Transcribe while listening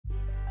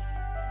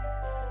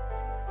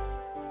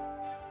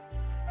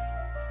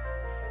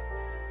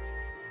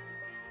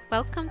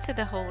Welcome to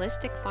the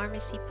Holistic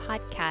Pharmacy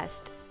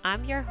Podcast.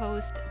 I'm your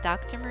host,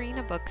 Dr.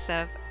 Marina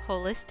Buksov,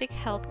 holistic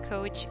health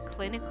coach,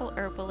 clinical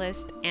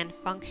herbalist, and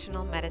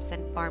functional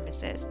medicine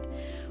pharmacist,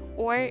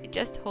 or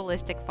just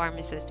holistic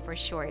pharmacist for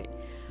short.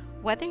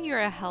 Whether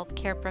you're a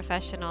healthcare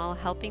professional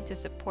helping to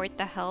support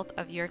the health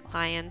of your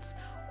clients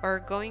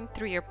or going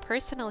through your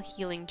personal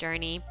healing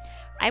journey,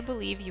 I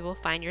believe you will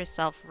find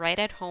yourself right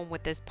at home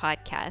with this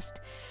podcast.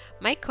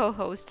 My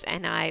co-hosts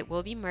and I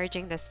will be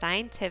merging the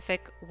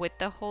scientific with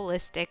the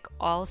holistic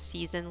all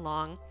season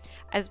long,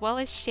 as well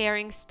as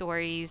sharing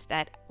stories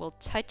that will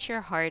touch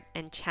your heart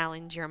and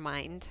challenge your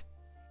mind.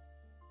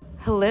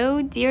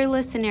 Hello, dear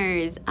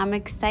listeners. I'm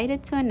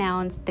excited to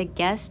announce the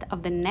guest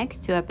of the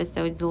next two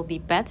episodes will be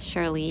Beth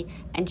Shirley,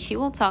 and she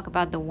will talk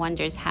about the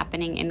wonders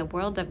happening in the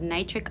world of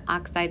nitric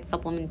oxide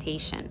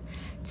supplementation.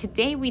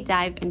 Today, we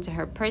dive into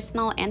her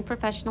personal and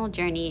professional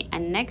journey,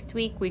 and next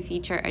week, we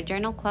feature a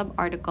Journal Club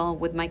article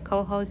with my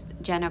co-host,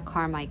 Jenna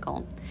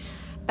Carmichael.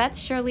 Beth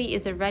Shirley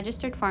is a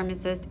registered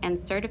pharmacist and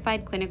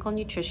certified clinical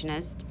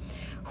nutritionist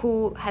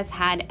who has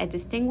had a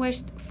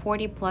distinguished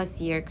 40-plus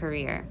year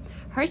career.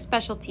 Her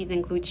specialties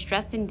include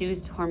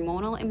stress-induced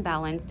hormonal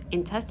imbalance,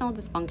 intestinal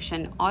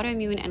dysfunction,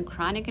 autoimmune and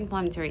chronic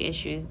inflammatory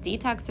issues,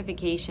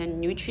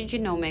 detoxification,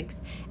 nutrigenomics,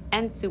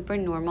 and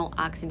supernormal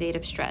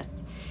oxidative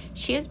stress.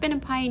 She has been a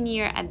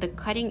pioneer at the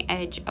cutting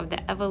edge of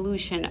the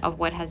evolution of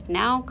what has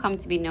now come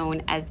to be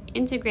known as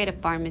integrative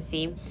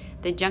pharmacy,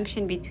 the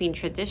junction between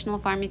traditional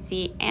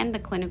pharmacy and the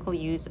clinical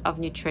use of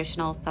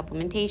nutritional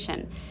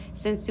supplementation.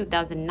 Since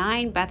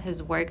 2009, Beth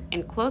has worked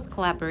in close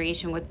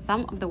collaboration with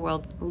some of the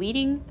world's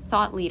leading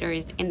thought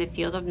leaders in the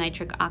field of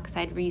nitric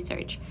oxide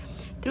research.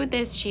 Through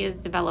this, she has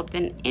developed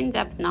an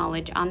in-depth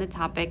knowledge on the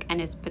topic and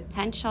its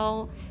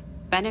potential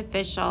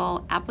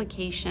beneficial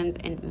applications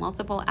in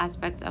multiple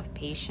aspects of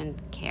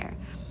patient care.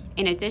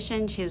 In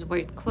addition, she has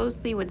worked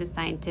closely with the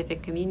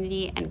scientific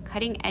community and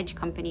cutting-edge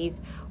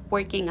companies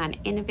working on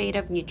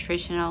innovative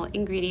nutritional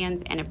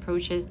ingredients and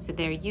approaches to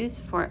their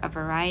use for a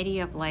variety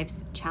of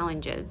life's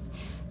challenges.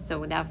 So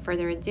without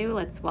further ado,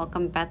 let's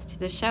welcome Beth to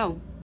the show.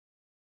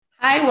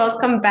 Hi,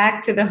 welcome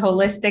back to the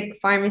Holistic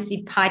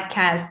Pharmacy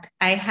Podcast.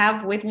 I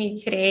have with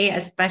me today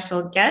a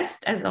special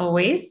guest, as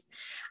always.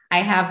 I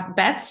have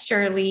Beth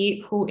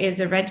Shirley, who is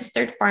a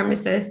registered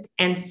pharmacist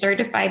and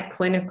certified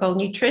clinical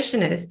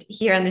nutritionist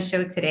here on the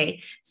show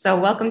today. So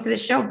welcome to the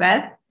show,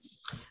 Beth.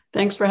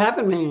 Thanks for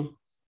having me.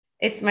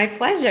 It's my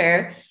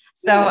pleasure.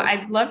 So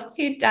I'd love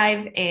to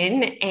dive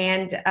in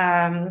and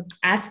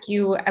ask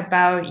you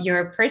about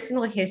your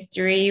personal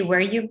history,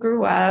 where you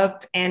grew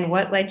up, and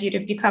what led you to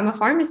become a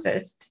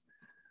pharmacist.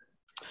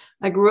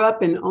 I grew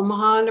up in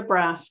Omaha,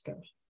 Nebraska.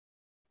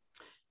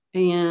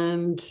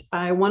 And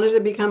I wanted to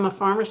become a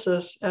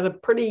pharmacist at a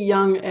pretty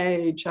young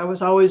age. I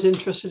was always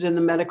interested in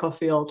the medical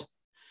field,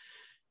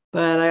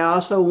 but I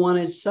also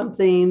wanted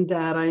something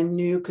that I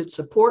knew could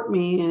support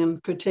me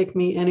and could take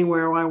me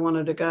anywhere I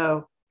wanted to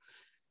go,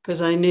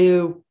 because I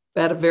knew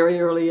at a very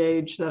early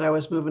age that I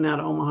was moving out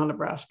of Omaha,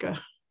 Nebraska.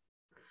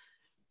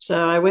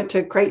 So I went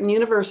to Creighton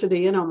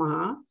University in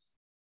Omaha.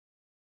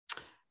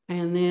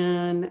 And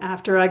then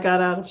after I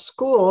got out of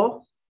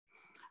school,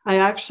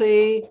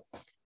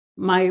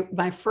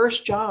 my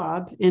first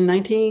job in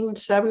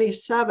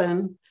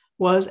 1977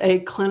 was a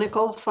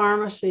clinical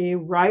pharmacy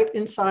right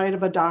inside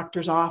of a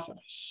doctor's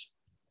office.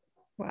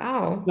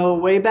 Wow. So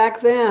way back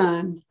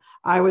then,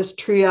 I was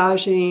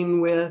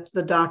triaging with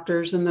the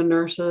doctors and the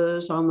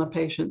nurses on the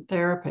patient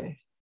therapy.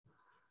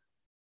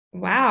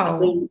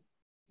 Wow.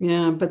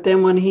 But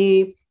then when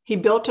he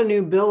built a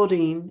new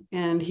building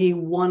and he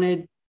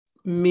wanted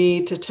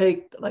me to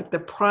take like the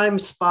prime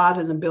spot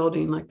in the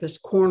building, like this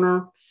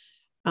corner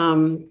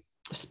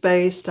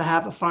space to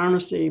have a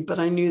pharmacy, but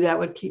I knew that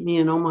would keep me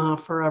in Omaha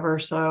forever.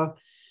 So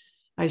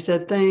I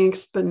said,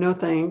 thanks, but no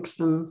thanks,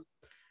 and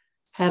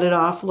headed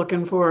off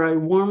looking for a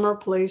warmer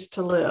place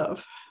to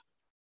live.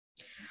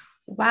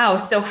 Wow.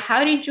 So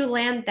how did you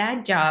land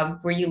that job?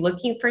 Were you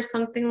looking for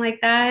something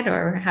like that,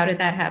 or how did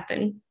that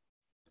happen?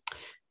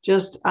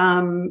 Just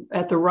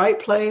at the right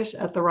place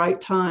at the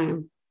right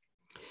time.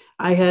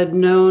 I had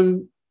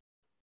known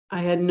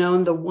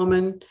the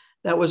woman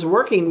that was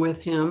working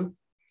with him,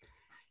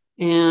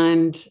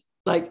 and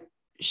like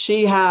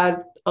she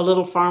had a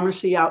little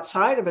pharmacy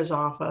outside of his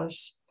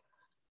office,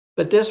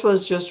 but this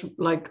was just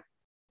like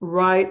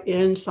right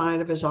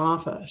inside of his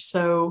office.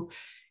 So,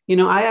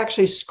 I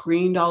actually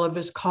screened all of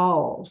his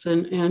calls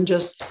and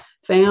just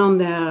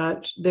found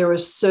that there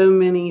was so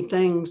many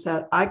things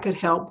that I could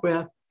help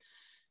with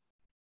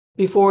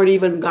before it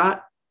even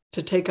got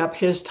to take up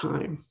his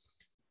time.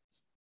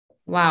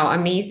 Wow,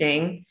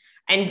 amazing.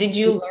 And did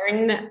you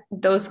learn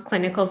those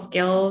clinical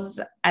skills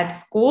at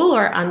school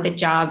or on the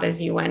job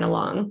as you went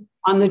along?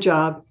 On the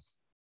job.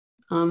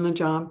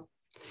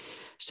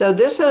 So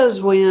this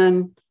is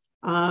when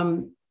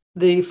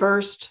the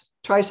first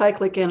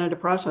tricyclic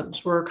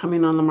antidepressants were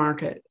coming on the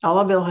market.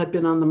 Elavil had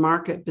been on the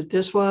market, but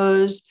this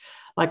was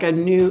like a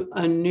new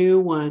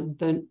one,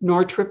 the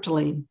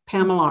nortriptyline,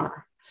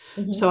 Pamelar.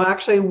 Mm-hmm. So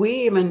actually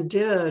we even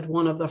did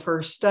one of the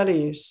first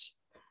studies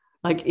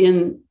like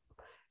in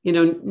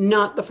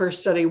not the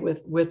first study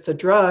with the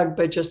drug,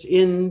 but just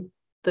in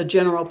the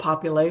general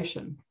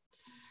population.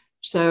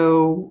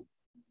 So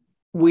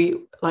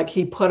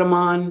he put them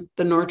on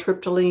the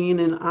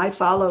nortriptyline, and I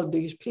followed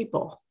these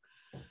people.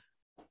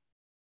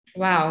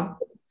 Wow.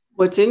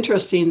 What's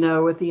interesting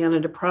though with the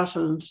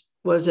antidepressants,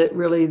 was it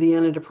really the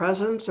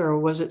antidepressants, or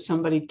was it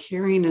somebody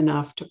caring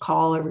enough to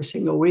call every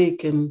single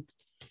week and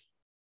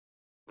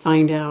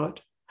find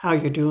out how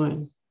you're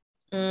doing?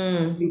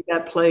 I think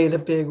that played a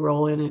big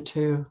role in it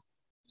too.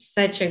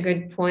 Such a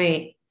good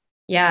point.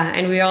 Yeah.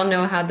 And we all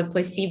know how the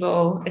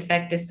placebo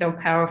effect is so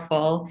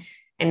powerful.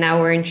 And now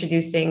we're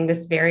introducing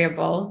this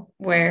variable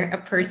where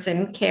a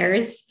person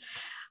cares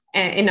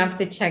enough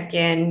to check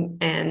in.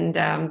 And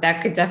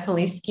that could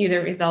definitely skew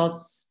the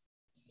results,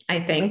 I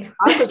think.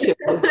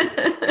 Positively.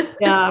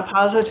 Yeah,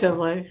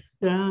 positively.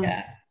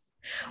 Yeah.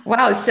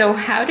 Wow. So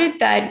how did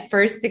that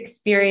first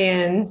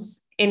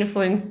experience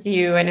influence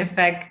you and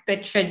affect the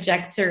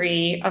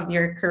trajectory of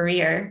your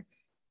career?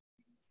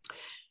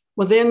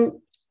 Well,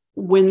 then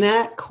when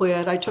that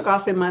quit, I took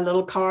off in my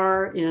little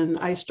car and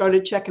I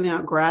started checking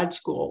out grad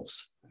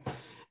schools.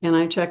 And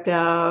I checked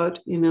out,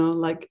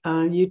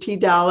 UT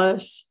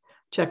Dallas,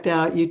 checked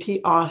out UT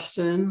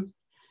Austin.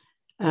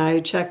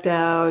 I checked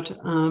out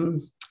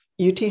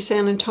UT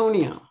San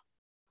Antonio.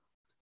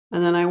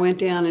 And then I went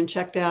down and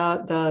checked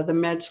out the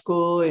med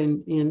school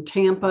in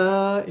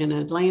Tampa, in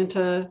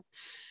Atlanta.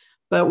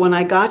 But when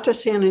I got to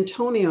San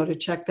Antonio to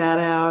check that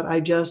out,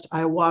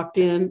 I walked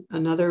in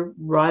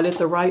right at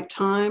the right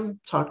time,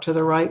 talked to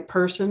the right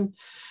person,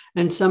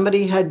 and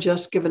somebody had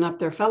just given up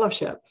their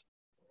fellowship.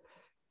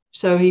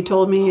 So he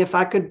told me if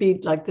I could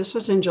be, this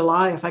was in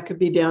July, if I could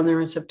be down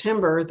there in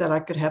September, that I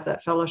could have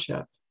that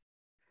fellowship.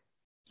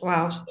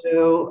 Wow.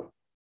 So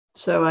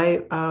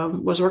I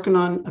was working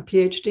on a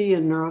PhD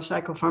in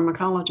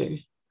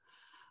neuropsychopharmacology,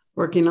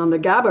 working on the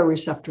GABA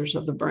receptors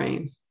of the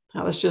brain.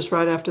 That was just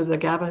right after the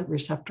GABA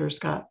receptors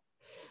got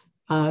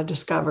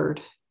discovered.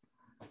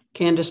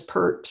 Candace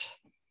Pert.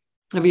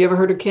 Have you ever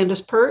heard of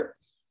Candace Pert?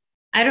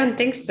 I don't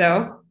think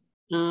so.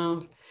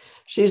 Look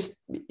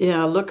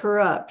her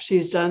up.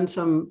 She's done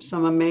some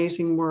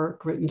amazing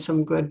work, written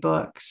some good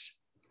books.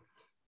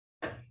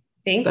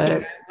 Thank you.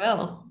 I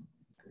will.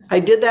 I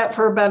did that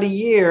for about a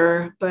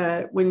year,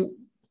 but when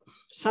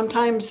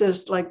sometimes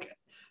it's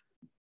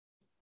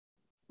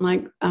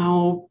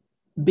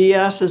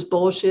BS is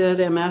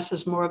bullshit, MS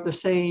is more of the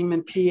same,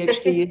 and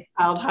PhD is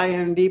out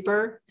higher and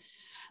deeper.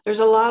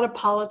 There's a lot of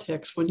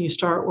politics when you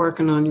start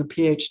working on your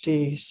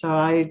PhD.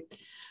 So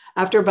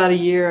after about a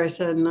year, I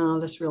said, no,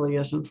 this really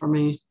isn't for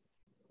me.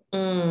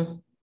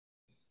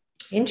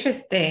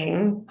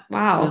 Interesting.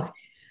 Wow. Yeah.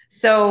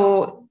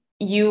 So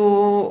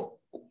you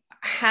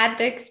had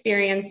the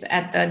experience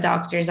at the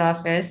doctor's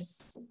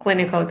office,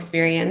 clinical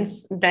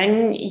experience.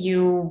 Then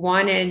you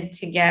wanted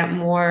to get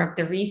more of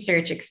the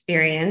research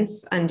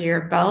experience under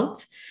your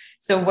belt.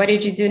 So what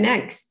did you do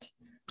next?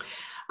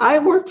 I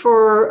worked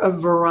for a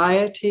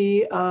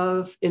variety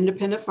of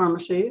independent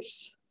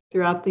pharmacies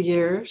throughout the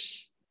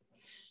years.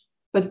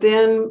 But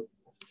then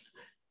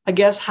I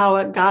guess how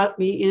it got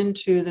me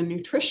into the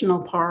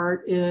nutritional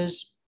part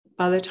is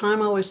by the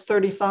time I was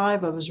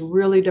 35, I was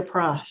really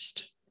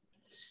depressed.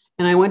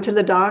 And I went to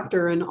the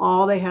doctor and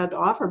all they had to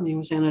offer me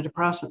was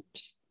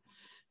antidepressants.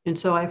 And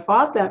so I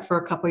fought that for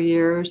a couple of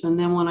years. And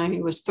then when I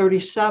was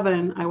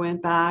 37, I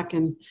went back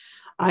and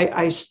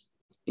I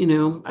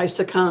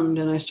succumbed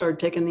and I started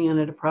taking the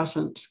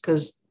antidepressants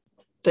because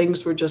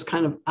things were just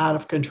kind of out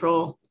of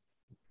control.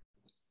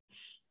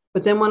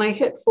 But then when I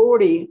hit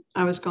 40,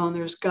 I was going,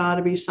 there's got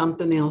to be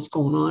something else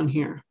going on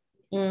here.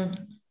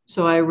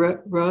 So I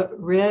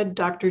read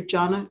Dr.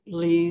 Jonna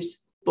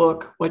Lee's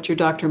book, What Your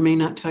Doctor May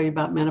Not Tell You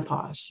About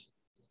Menopause.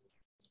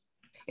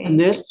 And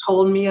this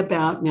told me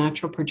about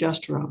natural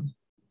progesterone.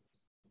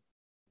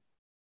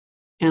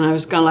 And I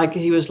was kind of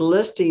he was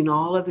listing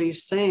all of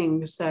these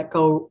things that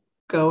go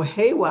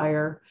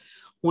haywire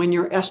when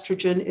your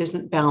estrogen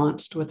isn't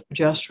balanced with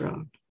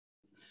progesterone.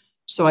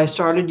 So I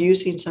started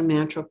using some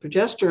natural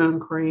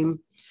progesterone cream,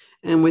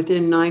 and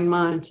within 9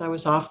 months, I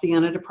was off the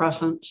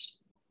antidepressants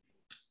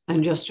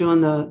and just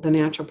doing the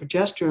natural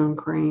progesterone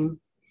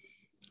cream.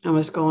 I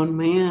was going,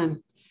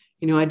 man,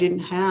 I didn't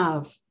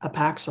have a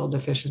Paxil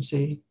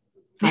deficiency.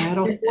 I had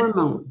a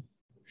hormone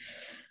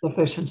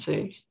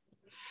deficiency.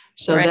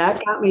 So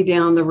that got me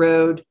down the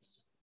road.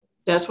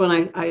 That's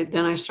when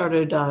I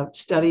started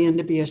studying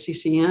to be a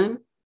CCN.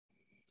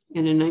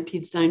 And in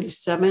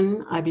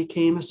 1997, I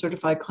became a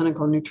certified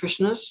clinical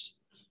nutritionist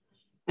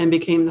and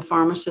became the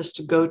pharmacist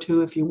to go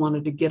to if you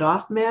wanted to get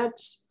off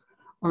meds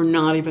or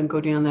not even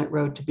go down that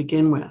road to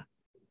begin with.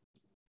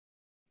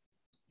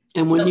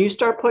 And when you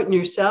start putting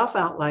yourself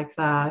out like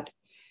that,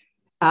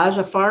 as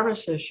a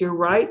pharmacist, you're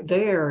right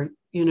there.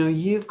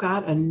 You've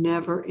got a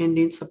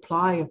never-ending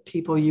supply of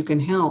people you can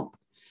help.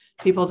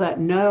 People that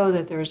know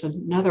that there's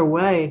another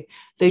way.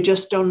 They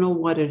just don't know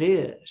what it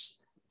is.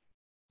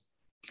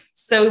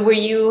 So were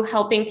you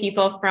helping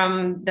people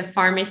from the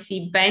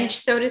pharmacy bench,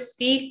 so to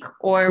speak,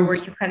 or were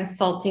you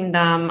consulting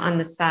them on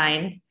the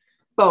side?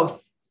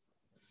 Both.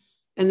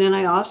 And then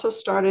I also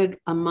started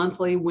a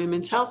monthly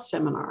women's health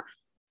seminar,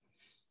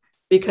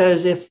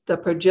 because if the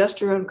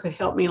progesterone could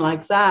help me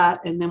like that,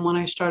 and then when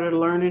I started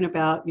learning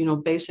about,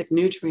 basic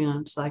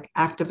nutrients like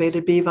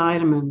activated B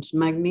vitamins,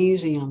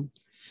 magnesium,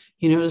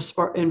 to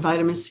support, and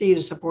vitamin C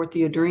to support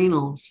the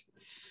adrenals,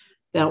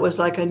 that was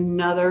like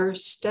another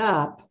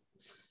step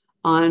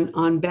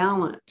on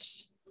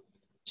balance.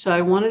 So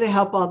I wanted to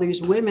help all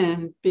these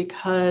women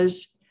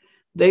because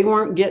they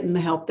weren't getting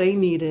the help they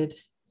needed.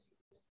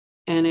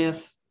 And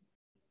if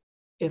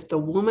the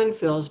woman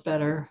feels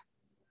better,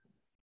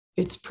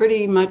 it's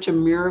pretty much a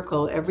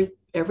miracle.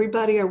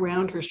 Everybody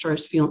around her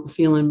starts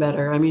feeling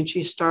better. I mean,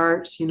 she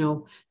starts,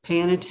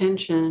 paying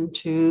attention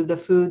to the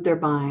food they're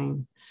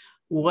buying,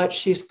 what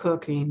she's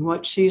cooking,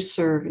 what she's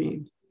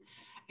serving.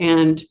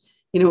 And,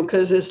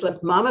 because it's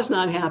like, mama's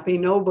not happy,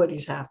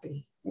 nobody's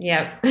happy.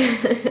 Yep.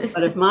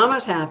 But if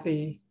mama's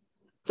happy,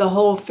 the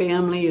whole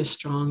family is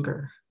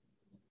stronger.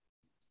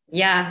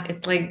 Yeah,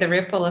 it's like the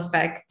ripple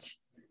effect.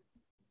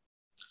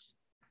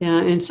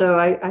 Yeah, and so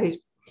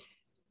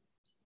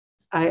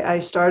I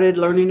started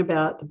learning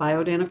about the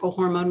bioidentical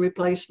hormone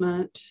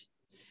replacement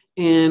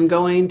and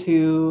going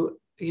to,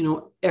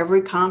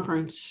 every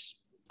conference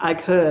I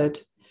could.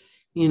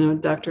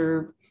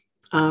 Dr.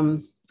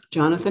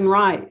 Jonathan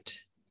Wright,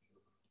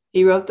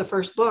 he wrote the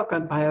first book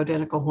on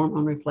bioidentical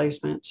hormone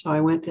replacement. So I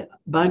went to a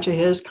bunch of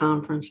his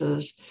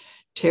conferences.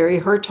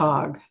 Terry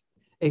Hertog,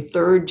 a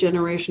third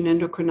generation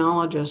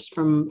endocrinologist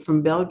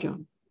from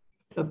Belgium,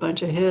 a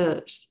bunch of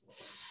his.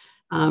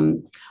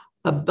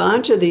 A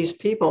bunch of these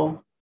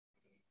people,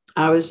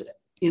 I was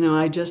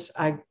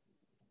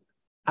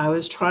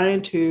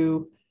trying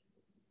to,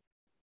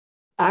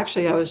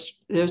 actually, I was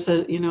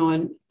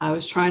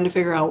trying to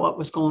figure out what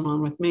was going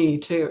on with me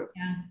too.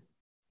 Yeah.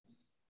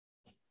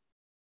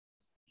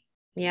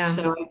 Yeah.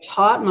 So I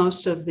taught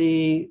most of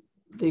the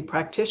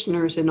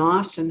practitioners in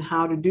Austin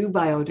how to do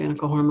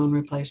bioidentical hormone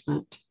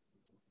replacement.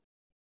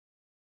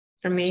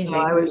 Amazing.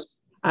 So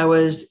I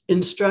was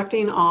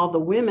instructing all the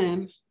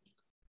women,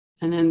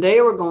 and then they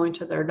were going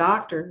to their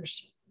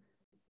doctors,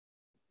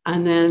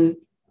 and then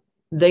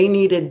they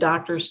needed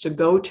doctors to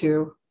go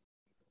to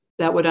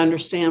that would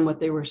understand what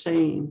they were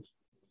saying.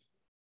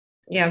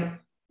 Yeah.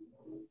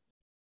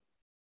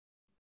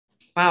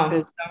 Wow.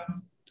 So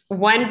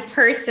one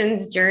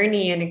person's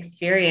journey and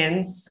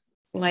experience,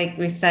 like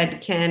we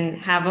said, can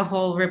have a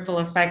whole ripple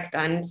effect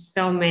on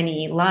so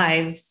many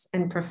lives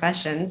and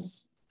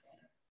professions.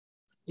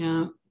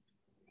 Yeah.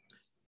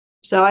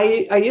 So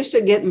I used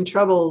to get in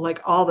trouble like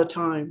all the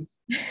time.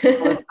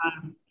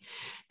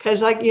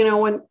 Because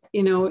when,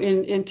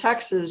 in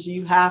Texas,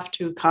 you have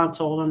to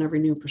consult on every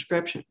new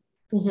prescription.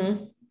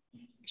 Mm-hmm.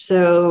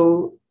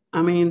 So,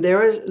 I mean,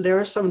 there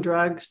are some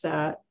drugs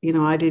that,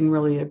 I didn't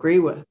really agree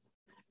with,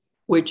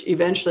 which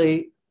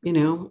eventually,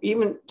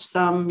 even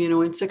some,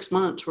 in 6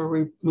 months were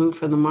removed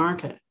from the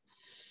market.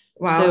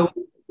 Wow. So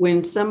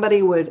when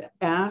somebody would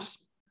ask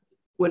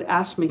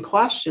me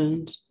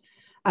questions,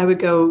 I would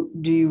go,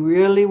 do you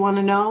really want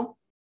to know?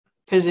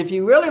 Because if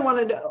you really want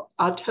to know,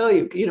 I'll tell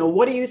you,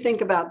 what do you think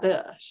about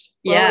this?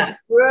 Yeah. Well, if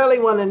you really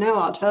want to know,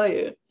 I'll tell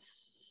you.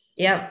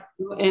 Yep.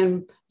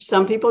 And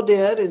some people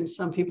did and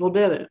some people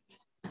didn't.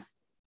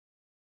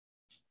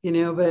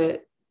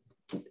 But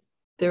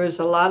there was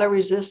a lot of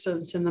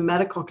resistance in the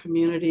medical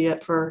community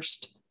at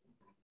first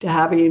to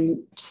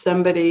having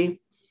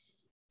somebody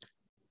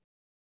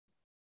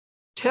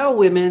tell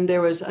women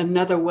there was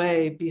another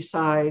way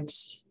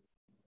besides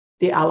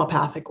the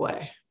allopathic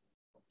way.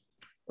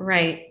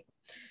 Right.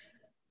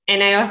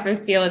 And I often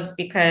feel it's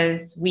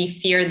because we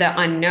fear the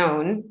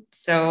unknown.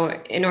 So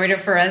in order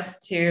for us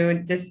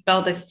to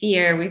dispel the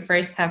fear, we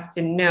first have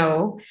to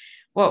know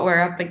what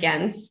we're up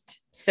against.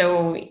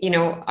 So,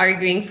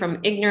 arguing from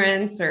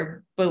ignorance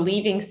or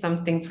believing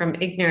something from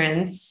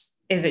ignorance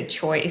is a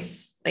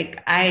choice.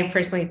 Like, I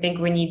personally think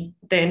we need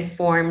the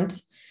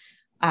informed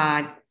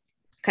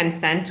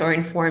consent or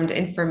informed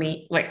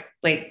information,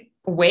 like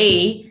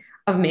way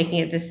of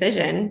making a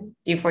decision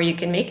before you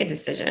can make a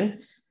decision.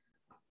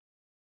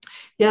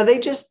 Yeah, they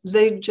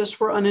just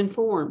were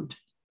uninformed.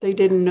 They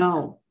didn't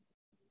know.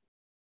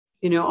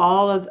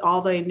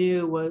 All they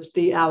knew was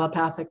the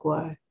allopathic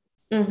way.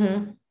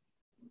 Mm-hmm.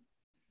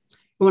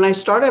 When I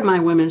started my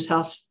women's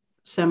health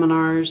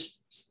seminars,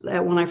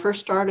 when I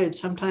first started,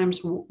 sometimes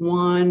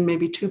one,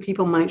 maybe two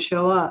people might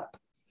show up,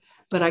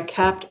 but I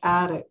kept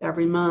at it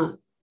every month.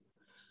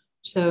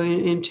 So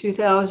in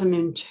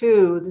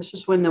 2002, this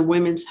is when the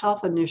Women's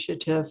Health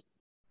Initiative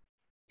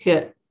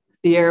hit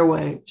the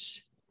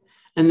airwaves.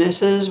 And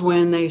this is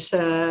when they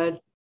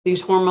said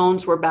these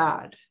hormones were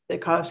bad. They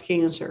caused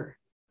cancer.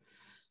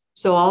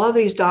 So all of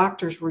these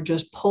doctors were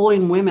just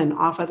pulling women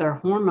off of their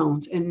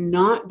hormones and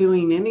not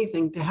doing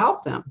anything to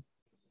help them.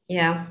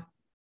 Yeah.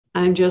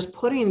 And just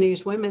putting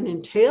these women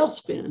in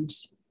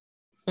tailspins.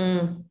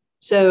 Mm.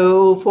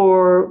 So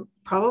for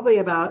probably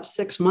about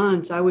 6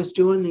 months, I was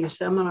doing these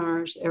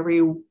seminars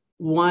every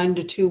 1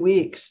 to 2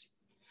 weeks,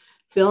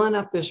 filling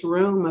up this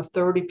room of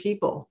 30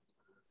 people,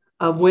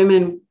 of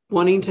women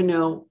wanting to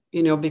know,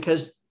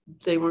 because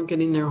they weren't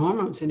getting their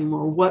hormones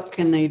anymore. What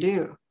can they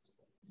do?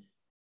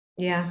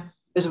 Yeah.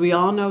 As we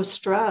all know,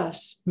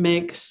 stress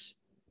makes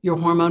your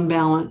hormone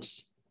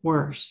balance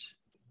worse.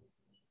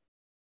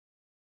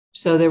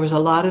 So there was a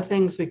lot of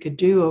things we could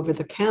do over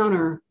the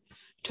counter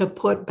to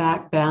put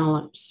back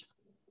balance.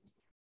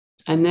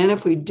 And then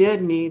if we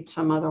did need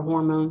some other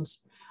hormones,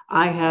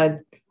 I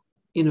had,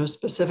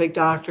 specific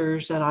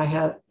doctors that I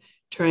had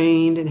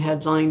trained and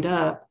had lined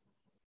up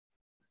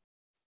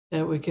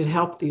that we could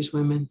help these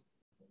women.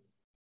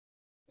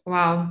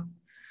 Wow.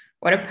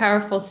 What a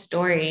powerful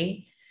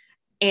story.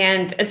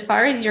 And as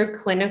far as your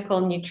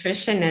clinical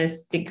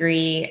nutritionist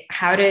degree,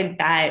 how did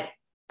that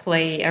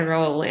play a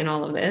role in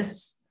all of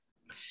this?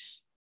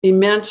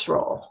 Immense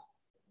role.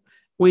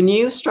 When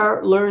you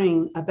start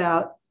learning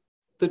about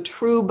the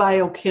true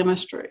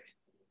biochemistry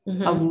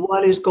of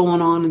what is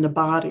going on in the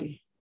body,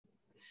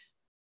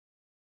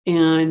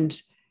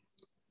 and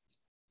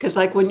because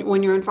like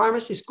when you're in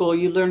pharmacy school,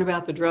 you learn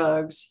about the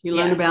drugs, you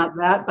learn about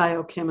that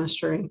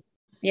biochemistry.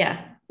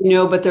 Yeah.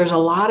 But there's a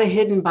lot of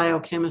hidden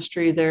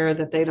biochemistry there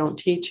that they don't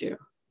teach you.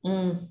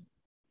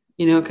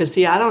 Because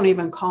I don't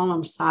even call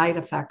them side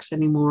effects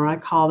anymore. I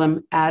call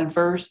them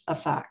adverse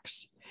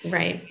effects.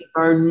 Right.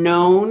 Are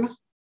known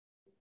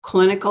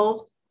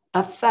clinical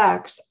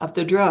effects of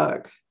the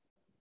drug.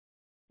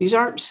 These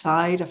aren't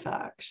side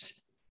effects.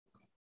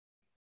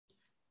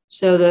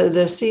 So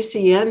the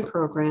CCN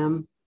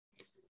program,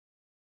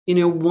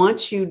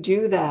 once you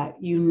do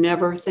that, you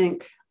never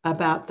think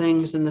about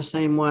things in the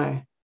same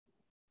way,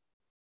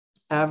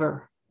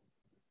 ever.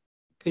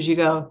 Because you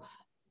go,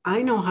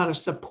 I know how to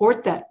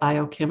support that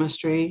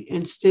biochemistry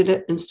instead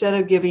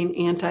of giving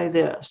anti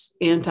this,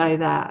 anti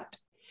that,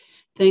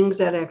 things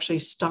that actually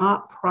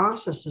stop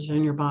processes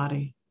in your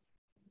body.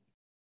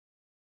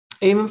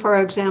 Even, for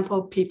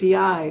example,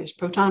 PPIs,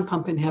 proton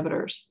pump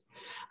inhibitors.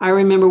 I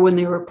remember when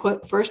they were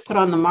first put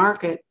on the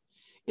market,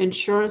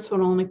 insurance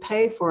would only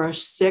pay for a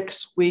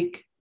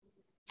 6-week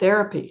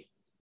therapy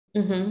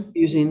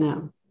using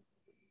them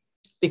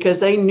because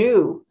they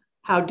knew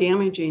how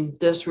damaging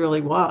this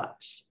really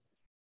was.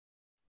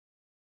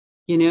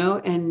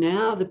 And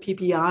now the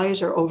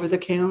PPIs are over the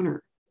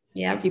counter.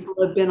 Yeah. People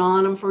have been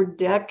on them for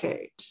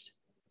decades.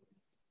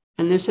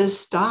 And this has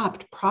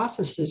stopped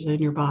processes in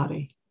your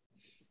body.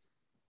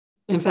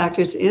 In fact,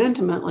 it's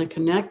intimately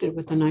connected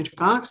with the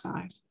nitric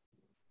oxide,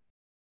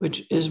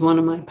 which is one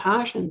of my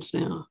passions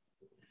now.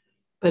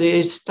 But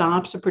it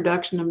stops the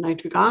production of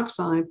nitric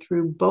oxide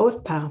through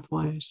both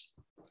pathways,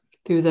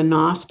 through the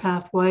NOS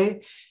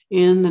pathway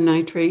and the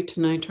nitrate to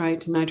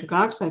nitrite to nitric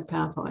oxide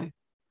pathway.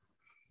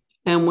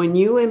 And when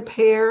you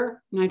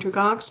impair nitric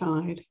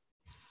oxide,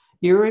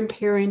 you're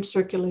impairing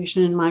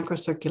circulation and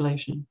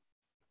microcirculation.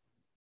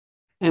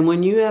 And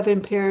when you have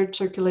impaired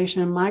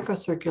circulation and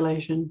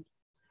microcirculation,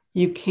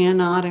 you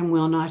cannot and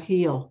will not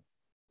heal.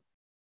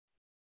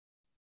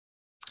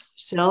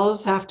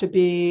 Cells have to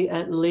be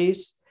at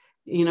least,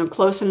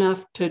 close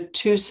enough to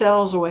 2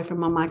 cells away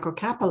from a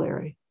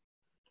microcapillary.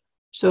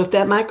 So if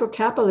that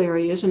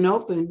microcapillary isn't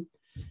open,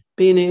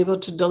 being able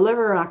to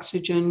deliver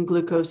oxygen,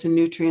 glucose, and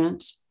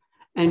nutrients,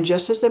 and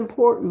just as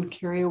important,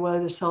 carry away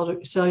the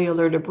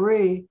cellular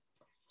debris,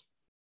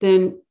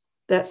 then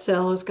that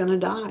cell is going to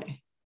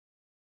die.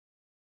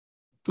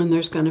 And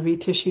there's going to be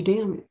tissue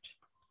damage.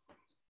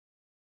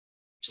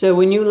 So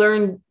when you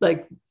learn,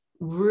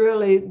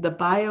 really the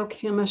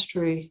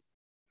biochemistry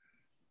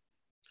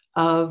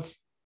of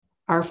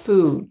our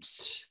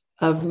foods,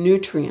 of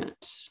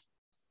nutrients,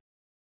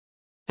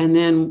 and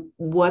then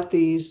what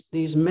these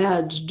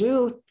meds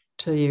do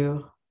to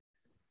you,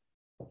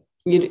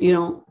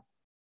 you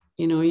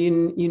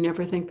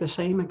never think the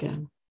same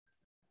again.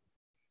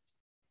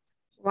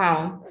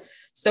 Wow.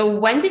 So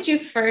when did you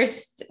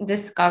first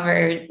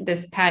discover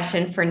this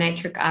passion for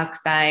nitric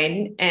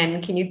oxide?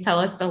 And can you tell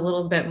us a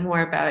little bit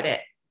more about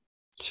it?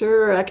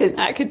 Sure, I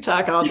could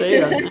talk all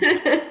day on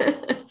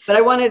that. But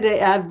I wanted to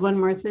add one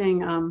more thing.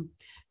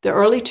 The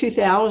early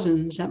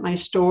 2000s at my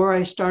store,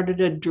 I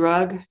started a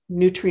drug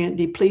nutrient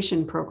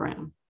depletion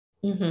program.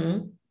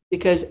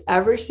 Because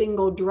every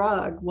single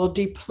drug will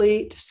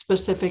deplete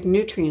specific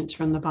nutrients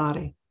from the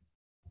body.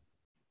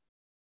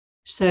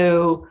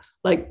 So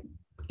like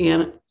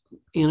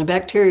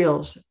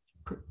antibacterials,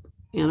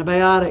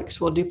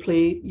 antibiotics will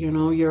deplete,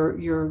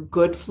 your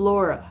good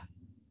flora.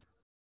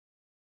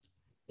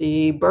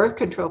 The birth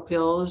control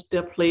pills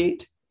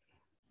deplete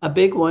a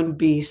big one,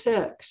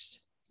 B6.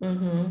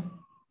 And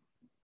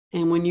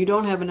when you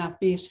don't have enough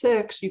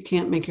B6, you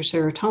can't make your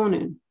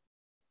serotonin.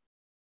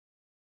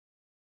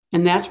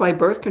 And that's why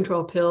birth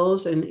control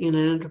pills and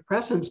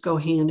antidepressants go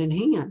hand in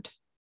hand.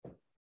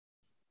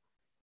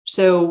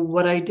 So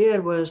what I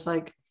did was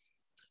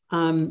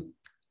the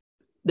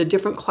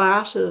different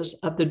classes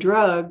of the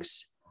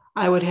drugs,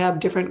 I would have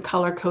different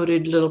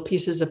color-coded little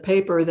pieces of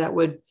paper that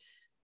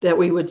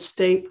we would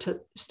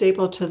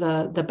staple to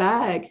the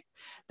bag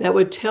that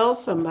would tell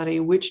somebody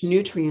which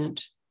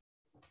nutrient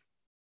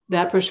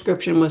that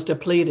prescription was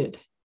depleted.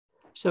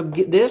 So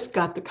this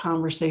got the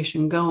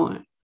conversation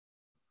going.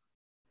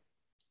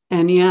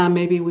 And yeah,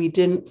 maybe we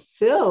didn't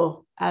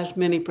fill as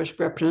many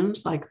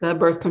prescriptions like the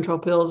birth control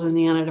pills and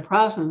the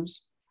antidepressants.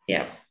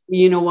 Yeah.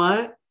 You know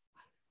what?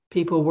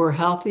 People were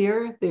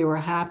healthier, they were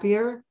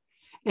happier,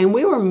 and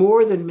we were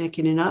more than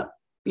making it up,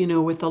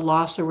 with the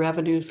loss of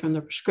revenue from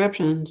the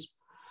prescriptions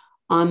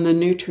on the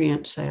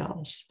nutrient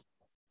sales.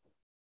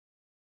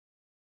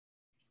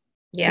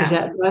 Yeah.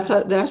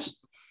 Because that's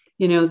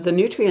the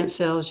nutrient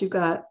sales, you've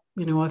got,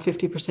 a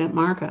 50%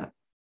 markup.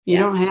 You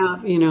don't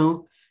have,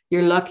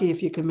 you're lucky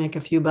if you can make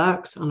a few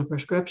bucks on a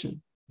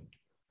prescription.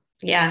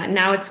 Yeah.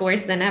 Now it's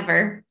worse than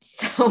ever.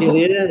 So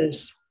it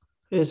is.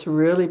 It's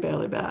really,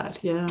 really bad.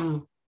 Yeah.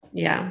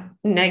 Yeah.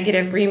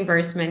 Negative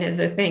reimbursement is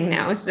a thing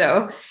now.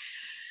 So,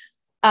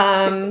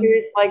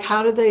 like,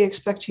 how do they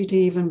expect you to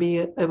even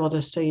be able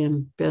to stay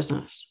in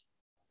business?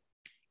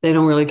 They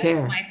don't really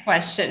care. My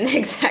question.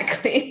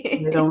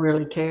 Exactly. They don't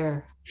really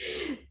care.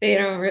 They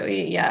don't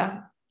really.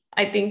 Yeah.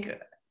 I think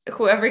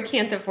whoever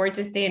can't afford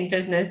to stay in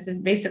business is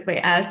basically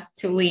asked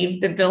to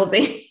leave the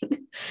building.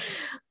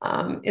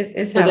 So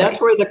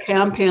that's where the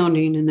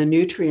compounding and the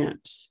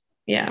nutrients.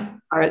 Yeah.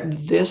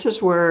 This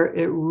is where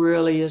it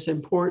really is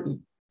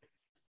important.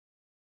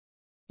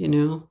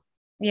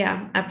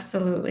 Yeah,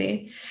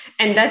 absolutely.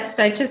 And that's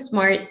such a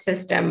smart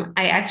system.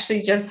 I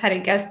actually just had a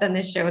guest on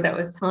the show that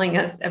was telling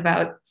us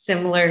about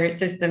similar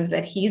systems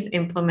that he's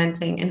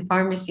implementing in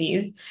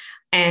pharmacies.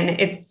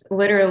 And it's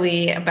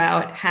literally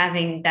about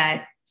having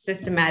that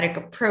systematic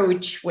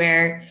approach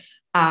where,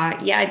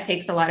 it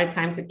takes a lot of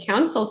time to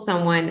counsel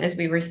someone, as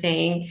we were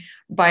saying.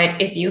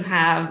 But if you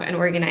have an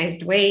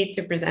organized way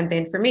to present the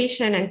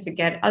information and to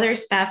get other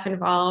staff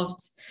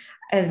involved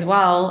as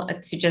well,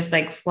 to just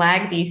like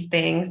flag these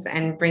things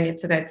and bring it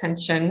to the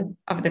attention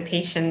of the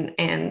patient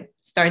and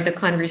start the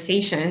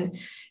conversation,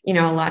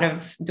 a lot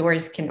of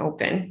doors can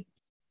open.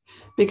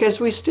 Because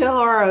we still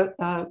are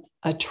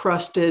a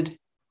trusted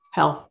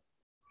health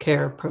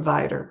care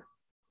provider.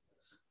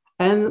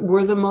 And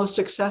we're the most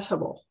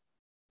accessible.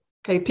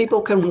 Okay,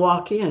 people can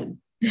walk in.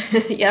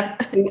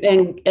 Yep.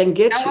 And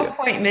get no you.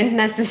 Appointment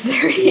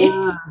necessary.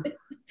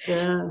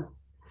 Yeah.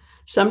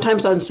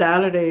 Sometimes on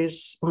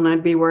Saturdays when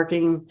I'd be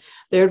working,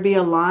 there'd be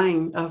a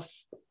line of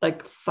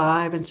like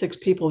 5 and 6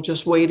 people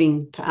just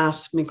waiting to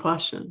ask me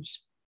questions.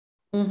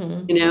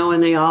 Mm-hmm.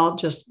 And they all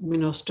just,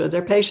 stood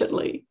there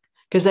patiently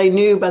because they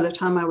knew by the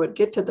time I would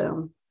get to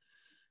them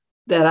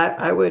that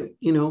I would,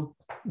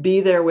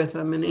 be there with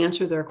them and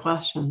answer their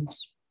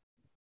questions.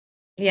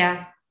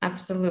 Yeah,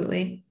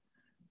 absolutely.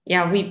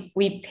 Yeah,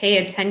 we pay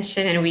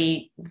attention and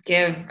we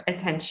give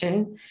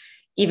attention,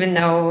 even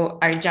though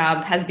our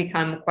job has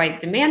become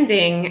quite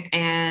demanding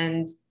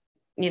and,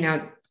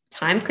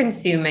 time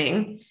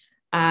consuming.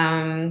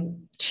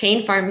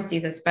 Chain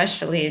pharmacies,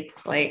 especially,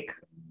 it's like,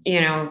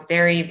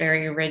 very,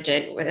 very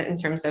rigid in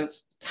terms of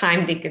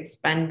time they could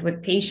spend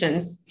with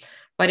patients.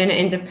 But in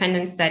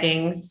independent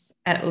settings,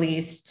 at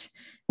least,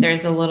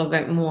 there's a little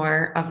bit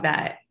more of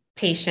that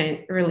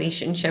patient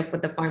relationship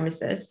with the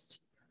pharmacist.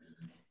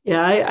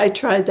 Yeah, I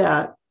tried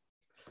that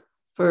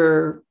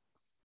for,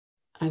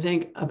 I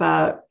think,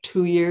 about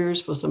 2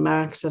 years was the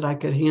max that I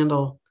could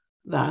handle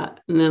that.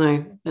 And then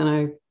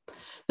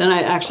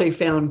I actually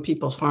found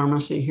People's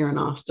Pharmacy here in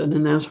Austin,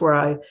 and that's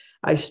where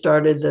I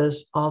started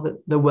all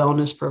the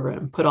wellness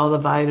program, put all the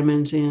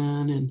vitamins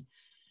in,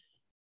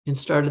 and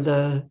started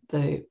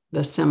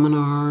the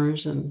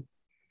seminars and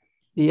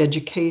the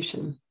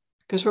education,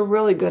 because we're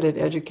really good at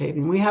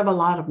educating. We have a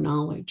lot of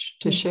knowledge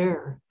to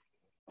share.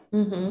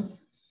 Mm-hmm.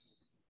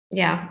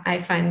 Yeah,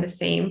 I find the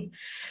same.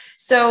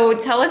 So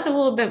tell us a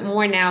little bit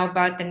more now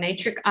about the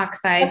nitric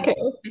oxide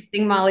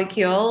boosting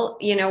molecule.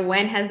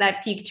 When has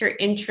that piqued your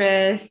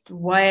interest?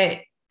 What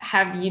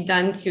have you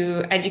done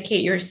to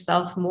educate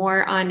yourself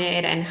more on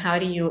it? And how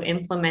do you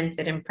implement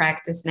it in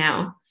practice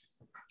now?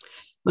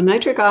 Well,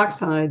 nitric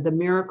oxide, the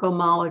miracle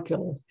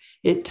molecule,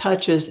 it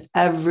touches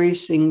every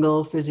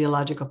single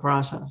physiological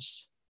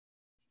process.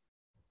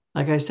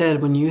 Like I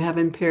said, when you have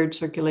impaired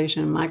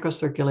circulation and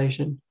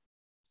microcirculation,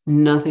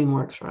 nothing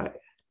works right.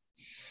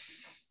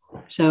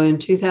 So in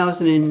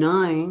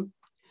 2009,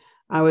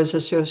 I was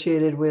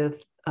associated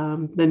with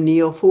the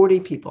Neo 40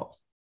 people,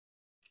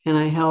 and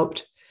I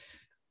helped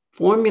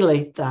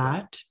formulate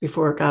that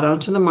before it got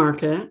onto the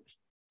market.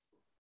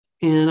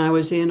 And I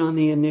was in on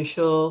the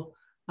initial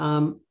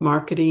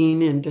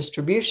marketing and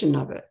distribution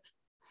of it.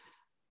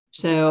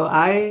 So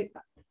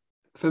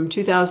from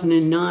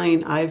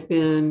 2009, I've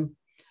been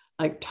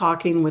like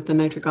talking with the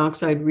nitric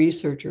oxide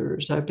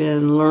researchers. I've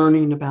been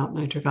learning about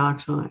nitric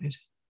oxide.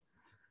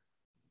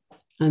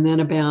 And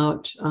then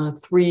about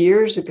 3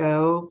 years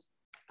ago,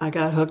 I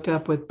got hooked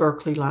up with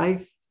Berkeley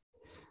Life,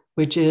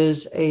 which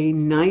is a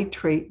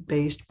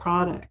nitrate-based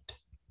product.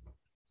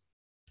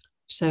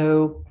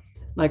 So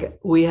like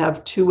we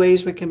have 2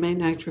 ways we can make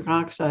nitric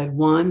oxide.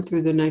 One,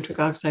 through the nitric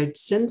oxide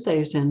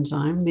synthase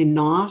enzyme, the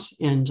NOS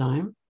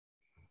enzyme.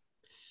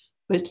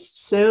 But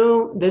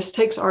so this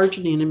takes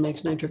arginine and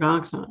makes nitric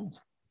oxide.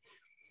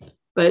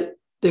 But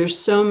there's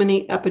so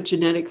many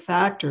epigenetic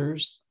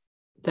factors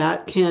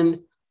that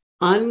can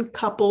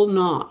uncouple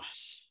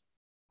NOS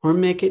or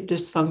make it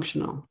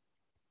dysfunctional.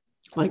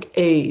 like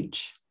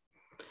age,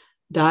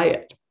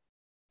 diet,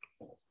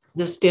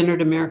 the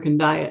standard American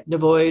diet,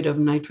 devoid of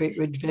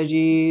nitrate-rich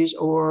veggies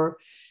or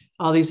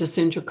all these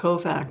essential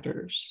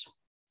cofactors,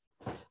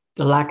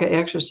 the lack of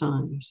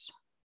exercise,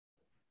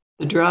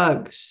 the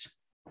drugs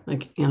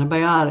like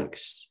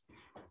antibiotics,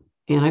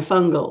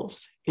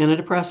 antifungals,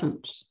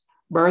 antidepressants,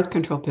 birth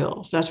control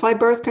pills. That's why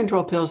birth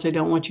control pills, they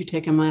don't want you to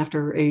take them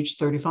after age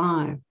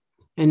 35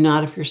 and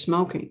not if you're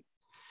smoking,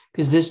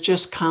 because this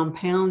just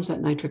compounds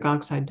that nitric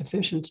oxide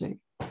deficiency.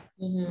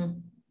 Mm-hmm.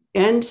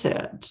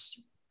 NSAIDs.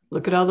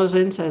 Look at all those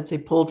NSAIDs they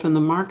pulled from the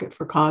market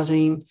for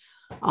causing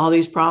all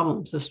these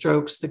problems, the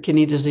strokes, the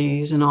kidney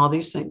disease, and all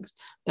these things.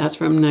 That's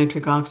from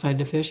nitric oxide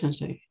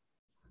deficiency.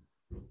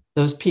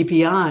 Those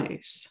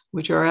PPIs,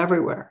 which are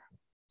everywhere.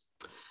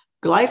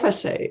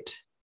 Glyphosate,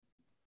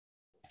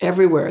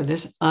 everywhere.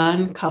 This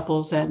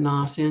uncouples that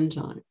NOS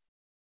enzyme.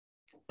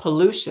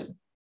 Pollution,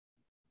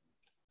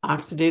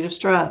 oxidative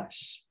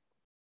stress,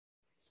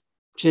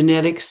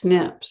 genetic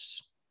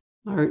SNPs,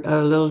 or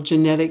a little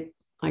genetic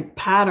like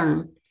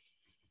pattern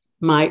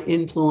might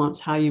influence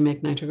how you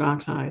make nitric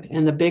oxide.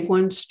 And the big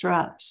one,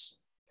 stress.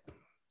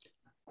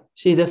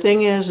 See, the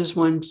thing is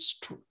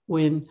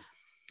when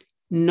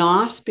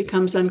NOS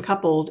becomes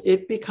uncoupled,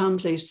 it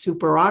becomes a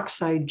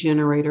superoxide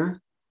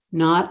generator,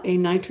 not a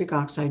nitric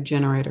oxide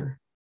generator.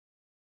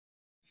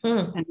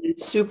 And then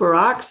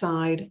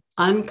superoxide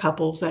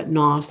uncouples that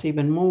NOS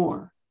even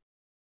more.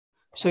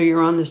 So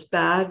you're on this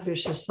bad,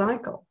 vicious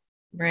cycle.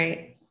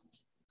 Right.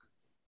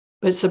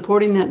 But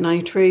supporting that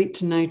nitrate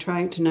to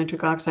nitrite to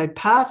nitric oxide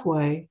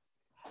pathway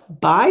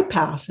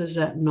bypasses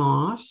that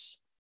NOS.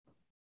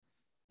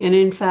 And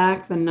in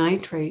fact, the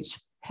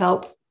nitrates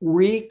help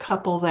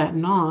recouple that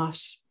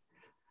NOS.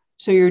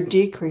 So you're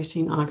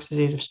decreasing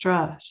oxidative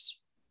stress.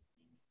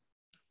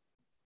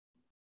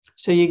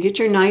 So you get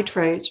your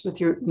nitrates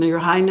with your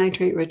high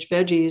nitrate rich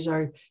veggies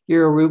are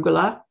your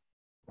arugula,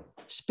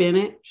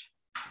 spinach,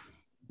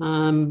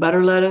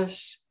 butter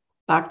lettuce,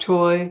 bok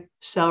choy,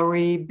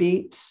 celery,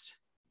 beets.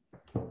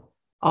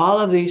 All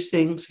of these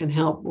things can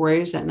help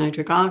raise that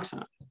nitric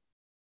oxide.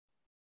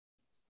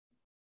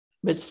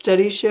 But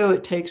studies show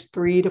it takes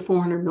 300 to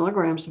 400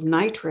 milligrams of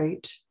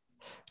nitrate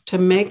to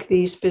make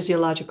these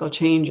physiological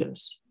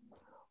changes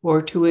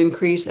or to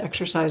increase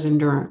exercise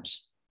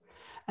endurance.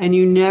 And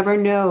you never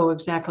know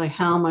exactly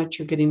how much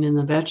you're getting in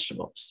the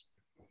vegetables.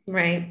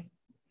 Right.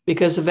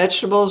 Because the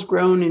vegetables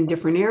grown in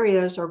different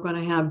areas are going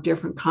to have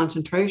different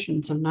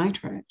concentrations of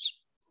nitrates.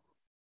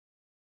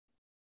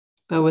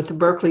 But with the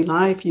Berkeley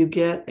Life, you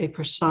get a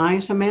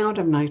precise amount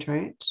of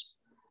nitrates,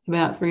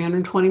 about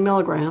 320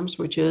 milligrams,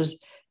 which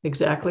is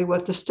exactly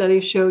what the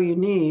studies show you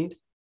need.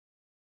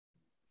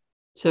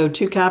 So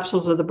 2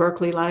 capsules of the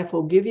Berkeley Life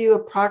will give you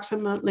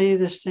approximately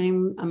the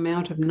same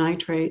amount of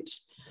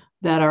nitrates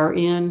that are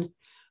in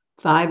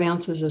 5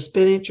 ounces of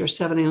spinach or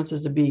 7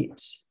 ounces of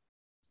beets.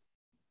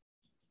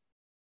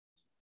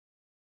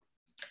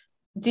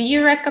 Do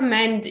you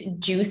recommend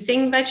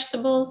juicing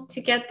vegetables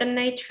to get the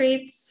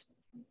nitrates?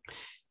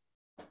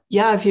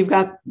 Yeah, if you've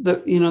got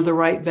the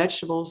right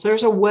vegetables,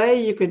 there's a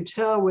way you can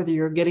tell whether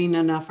you're getting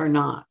enough or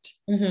not.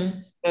 Mm-hmm.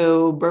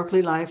 So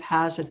Berkeley Life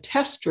has a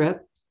test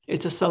strip.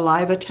 It's a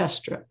saliva test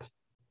strip.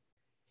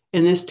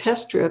 And this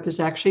test strip is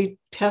actually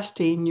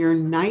testing your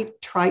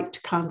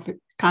nitrite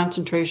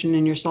concentration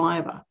in your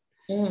saliva.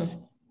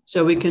 Mm.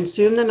 So we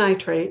consume the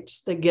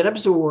nitrates, they get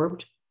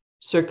absorbed,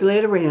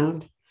 circulate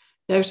around,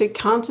 they actually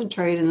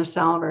concentrate in the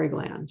salivary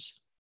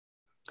glands.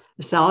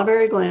 The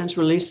salivary glands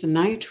release the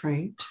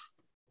nitrate,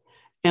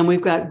 and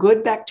we've got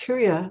good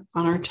bacteria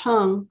on our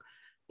tongue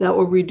that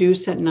will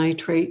reduce that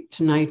nitrate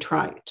to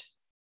nitrite.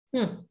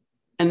 Hmm.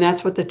 And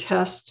that's what the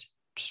test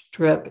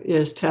strip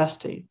is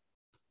testing.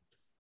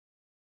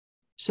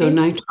 So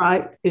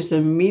nitrite is an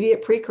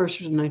immediate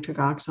precursor to nitric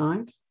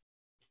oxide.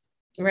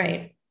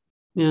 Right.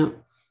 Yeah.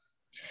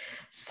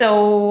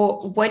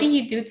 So what do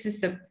you do to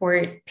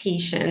support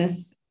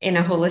patients in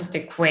a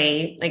holistic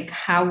way? Like,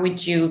 how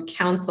would you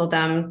counsel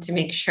them to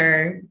make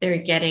sure they're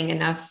getting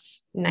enough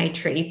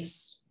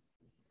nitrates?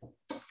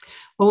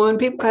 Well, when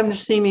people come to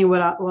see me,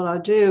 what I'll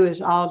do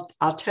is I'll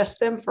test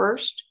them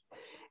first,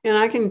 and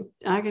I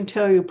can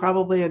tell you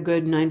probably a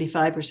good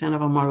 95%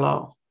 of them are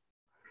low,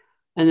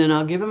 and then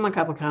I'll give them a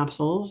couple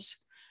capsules,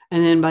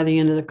 and then by the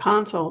end of the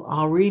consult,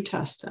 I'll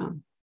retest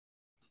them,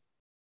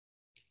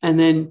 and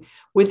then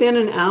within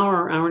an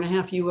hour and a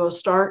half, you will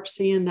start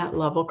seeing that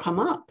level come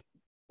up.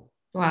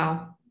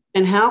 Wow!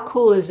 And how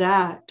cool is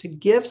that to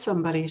give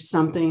somebody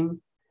something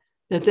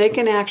that they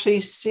can actually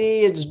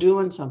see it's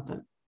doing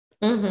something?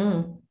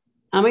 Mm-hmm.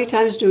 How many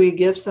times do we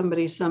give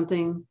somebody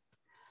something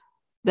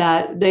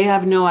that they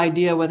have no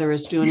idea whether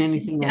it's doing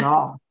anything at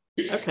all?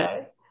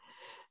 Okay.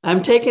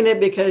 I'm taking it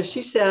because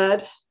she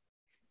said,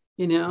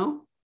 and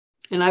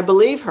I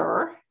believe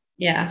her.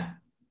 Yeah.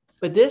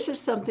 But this is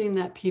something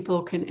that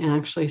people can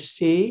actually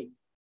see.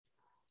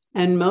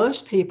 And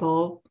most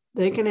people,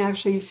 they can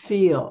actually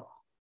feel.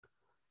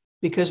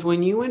 Because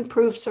when you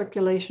improve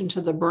circulation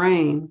to the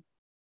brain,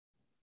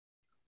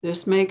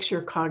 this makes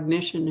your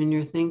cognition and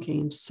your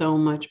thinking so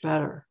much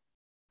better.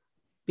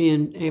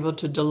 being able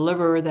to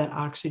deliver that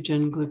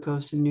oxygen,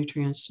 glucose, and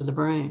nutrients to the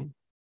brain.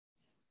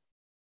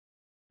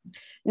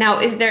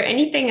 Now, is there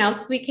anything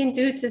else we can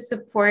do to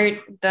support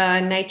the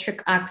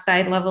nitric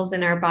oxide levels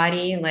in our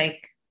body,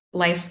 like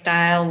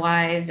lifestyle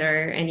wise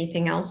or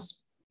anything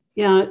else?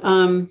 Yeah,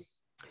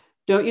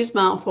 don't use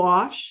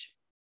mouthwash.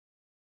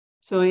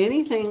 So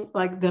anything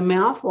like the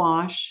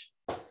mouthwash,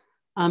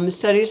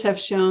 studies have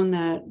shown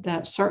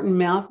that certain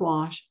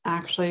mouthwash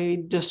actually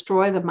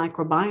destroy the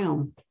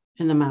microbiome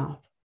in the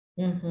mouth.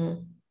 Mm-hmm.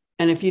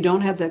 And if you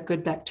don't have that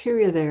good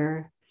bacteria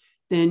there,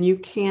 then you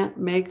can't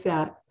make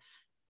that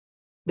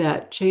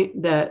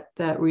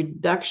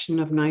reduction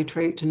of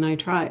nitrate to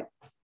nitrite.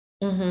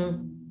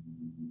 Mm-hmm.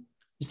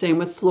 Same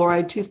with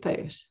fluoride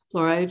toothpaste.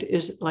 Fluoride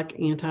is like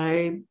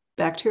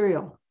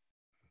antibacterial.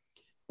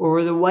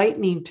 Or the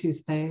whitening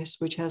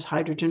toothpaste, which has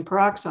hydrogen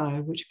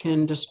peroxide, which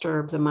can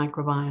disturb the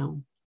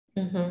microbiome.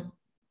 Mm-hmm.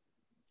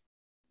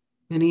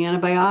 Any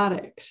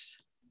antibiotics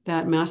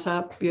that mess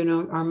up,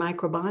 our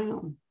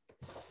microbiome.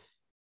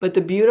 But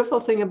the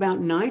beautiful thing about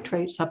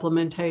nitrate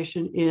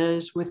supplementation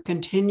is with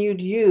continued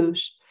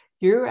use,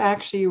 you're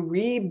actually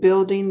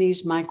rebuilding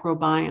these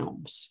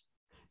microbiomes.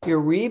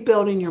 You're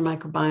rebuilding your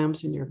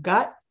microbiomes in your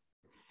gut,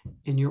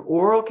 in your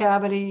oral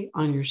cavity,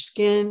 on your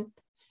skin,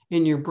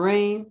 in your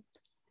brain,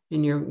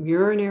 in your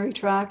urinary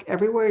tract,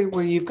 everywhere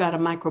where you've got a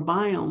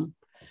microbiome,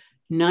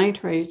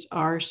 nitrates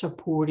are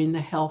supporting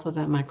the health of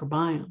that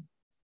microbiome.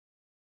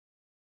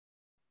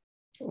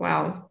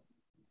 Wow.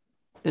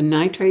 The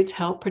nitrates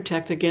help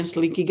protect against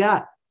leaky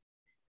gut.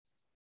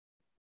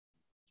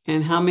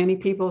 And how many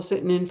people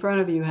sitting in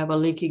front of you have a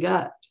leaky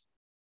gut?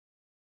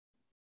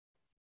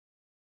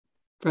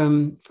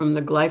 From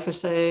the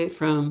glyphosate,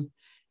 from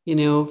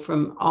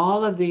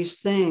all of these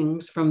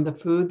things, from the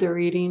food they're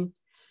eating,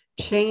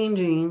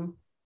 changing,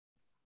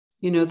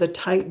 the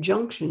tight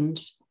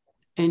junctions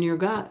in your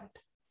gut.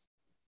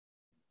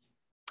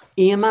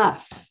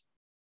 EMF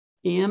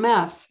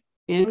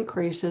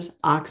increases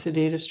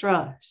oxidative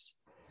stress.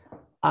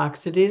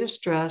 Oxidative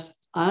stress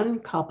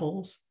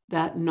uncouples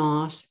that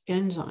NOS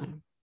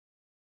enzyme.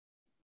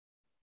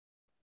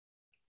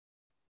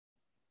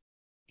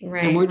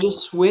 Right. And we're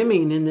just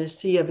swimming in the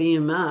sea of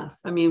EMF.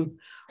 I mean,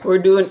 we're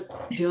doing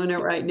it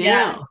right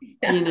now,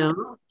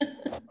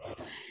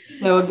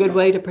 So a good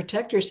way to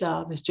protect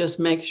yourself is just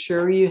make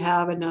sure you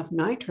have enough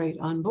nitrate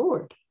on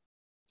board.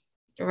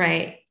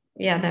 Right.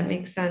 Yeah, that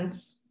makes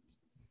sense.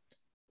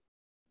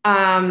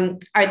 Are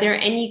there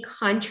any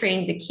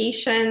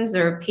contraindications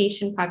or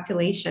patient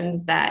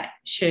populations that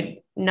should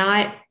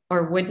not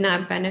or would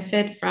not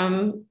benefit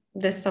from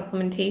this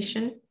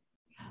supplementation?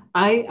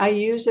 I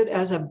use it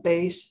as a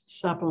base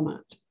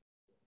supplement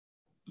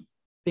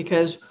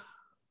because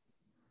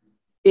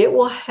it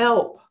will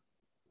help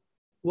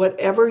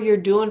whatever you're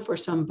doing for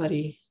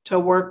somebody to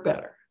work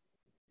better.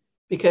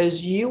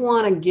 Because you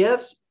want to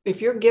give,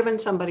 if you're giving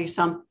somebody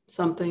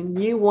something,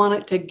 you want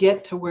it to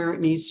get to where it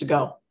needs to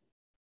go.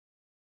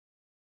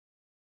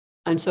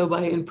 And so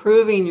by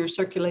improving your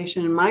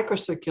circulation and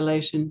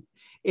microcirculation,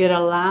 it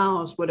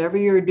allows whatever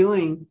you're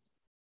doing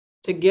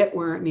to get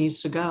where it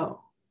needs to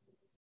go.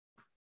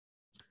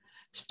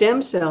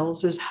 Stem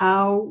cells is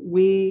how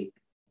we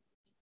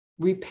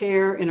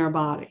repair in our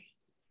body.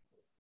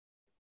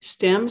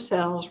 Stem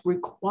cells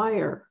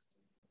require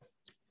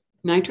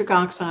nitric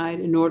oxide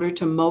in order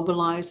to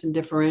mobilize and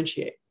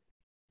differentiate,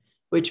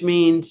 which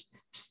means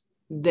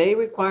they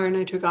require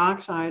nitric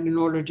oxide in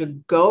order to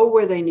go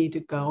where they need to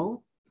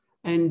go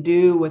and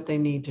do what they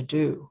need to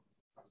do.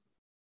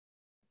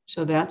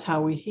 So that's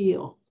how we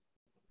heal.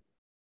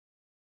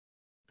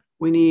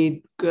 We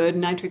need good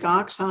nitric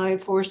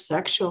oxide for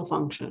sexual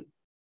function.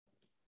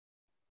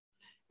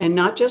 And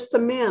not just the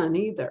men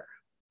either.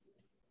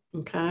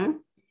 Okay?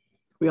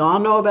 We all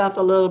know about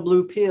the little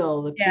blue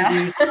pill, the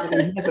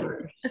PDE5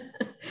 inhibitors.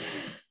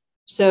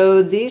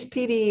 So these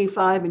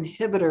PDE5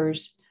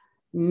 inhibitors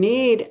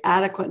need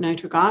adequate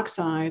nitric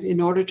oxide in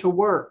order to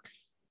work.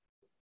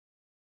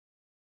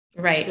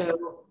 Right.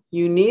 So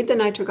you need the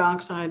nitric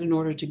oxide in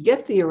order to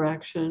get the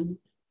erection.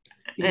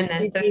 These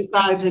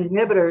PDE5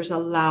 inhibitors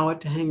allow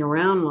it to hang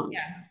around longer.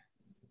 Yeah.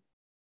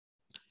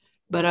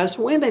 But us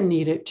women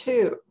need it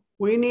too.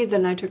 We need the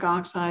nitric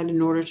oxide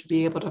in order to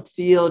be able to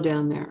feel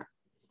down there,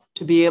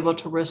 to be able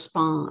to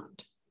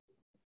respond.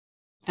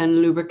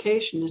 And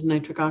lubrication is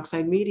nitric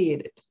oxide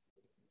mediated.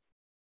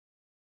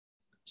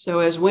 So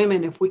as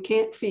women, if we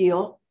can't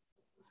feel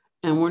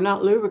and we're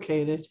not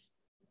lubricated,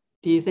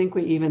 do you think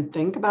we even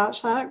think about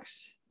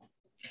sex?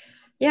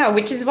 Yeah,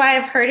 which is why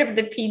I've heard of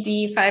the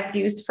PDE5s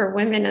used for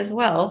women as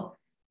well.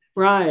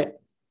 Right.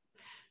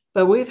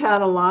 But we've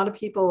had a lot of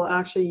people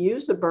actually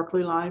use the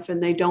Berkeley Life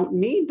and they don't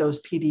need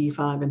those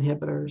PDE5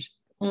 inhibitors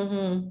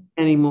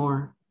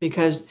anymore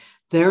because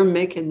they're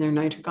making their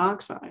nitric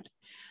oxide.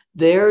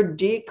 They're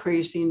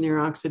decreasing their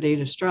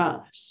oxidative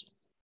stress.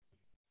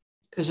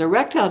 Because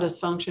erectile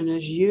dysfunction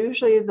is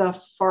usually the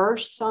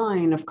first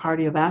sign of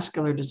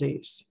cardiovascular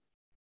disease.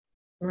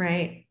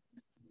 Right.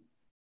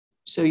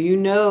 So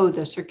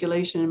the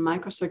circulation and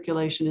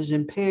microcirculation is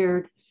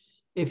impaired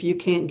if you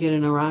can't get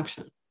an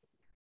erection.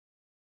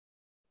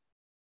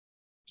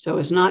 So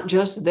it's not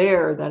just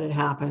there that it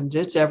happens.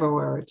 It's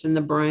everywhere. It's in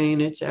the brain.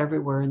 It's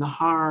everywhere in the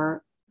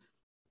heart.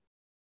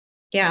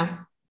 Yeah.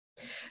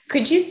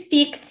 Could you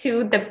speak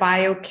to the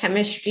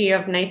biochemistry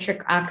of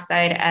nitric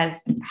oxide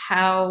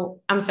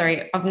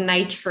of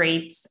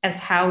nitrates as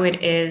how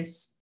it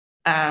is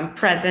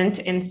present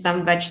in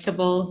some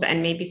vegetables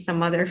and maybe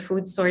some other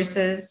food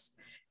sources?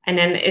 And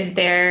then is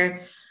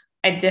there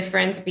a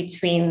difference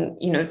between,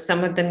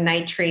 some of the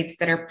nitrates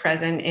that are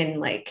present in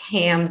like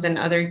hams and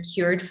other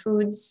cured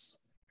foods?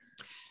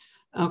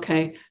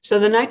 Okay. So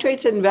the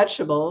nitrates in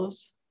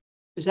vegetables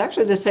is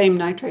actually the same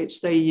nitrates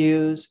they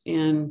use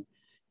in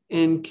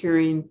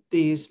curing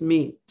these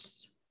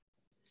meats.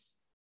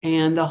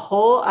 And the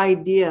whole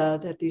idea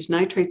that these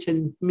nitrates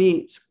in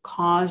meats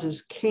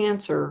causes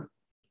cancer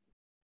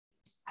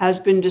has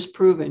been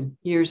disproven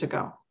years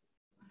ago,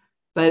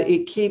 but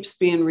it keeps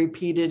being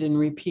repeated and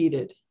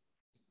repeated.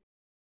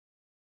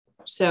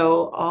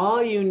 So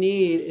all you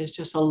need is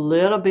just a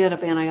little bit of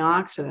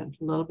antioxidant,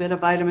 a little bit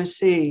of vitamin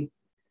C,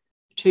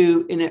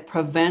 and it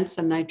prevents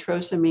the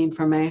nitrosamine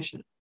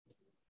formation.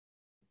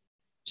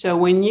 So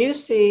when you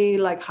see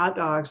like hot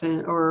dogs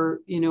or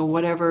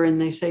whatever,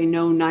 and they say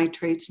no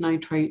nitrates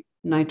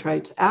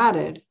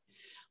added,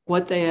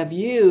 what they have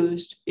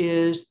used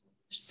is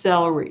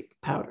celery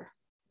powder.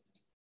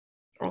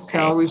 Okay.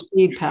 Celery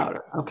seed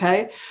powder,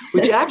 okay,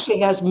 which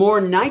actually has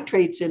more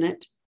nitrates in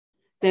it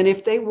than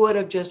if they would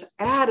have just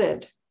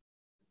added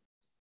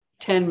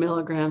 10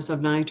 milligrams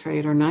of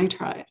nitrate or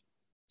nitrite.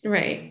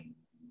 Right.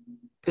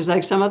 Because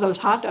like some of those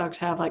hot dogs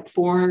have like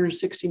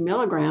 460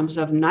 milligrams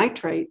of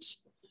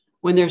nitrates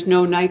when there's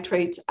no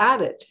nitrates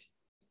added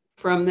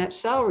from that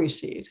celery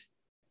seed.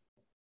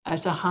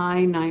 That's a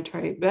high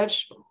nitrate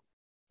vegetable.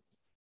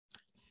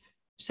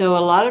 So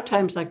a lot of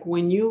times, like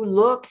when you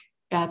look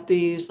at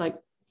these like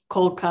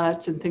cold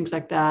cuts and things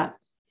like that,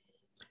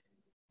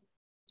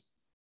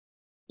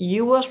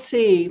 you will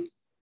see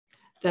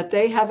that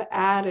they have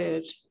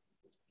added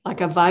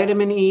like a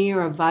vitamin E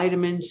or a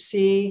vitamin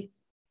C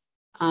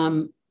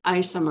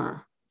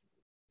isomer.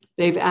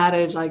 They've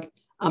added like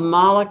a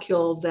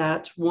molecule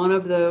that's one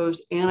of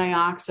those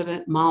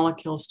antioxidant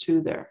molecules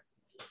to there.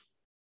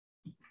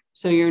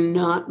 So you're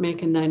not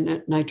making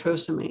the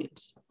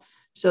nitrosamines.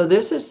 So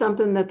this is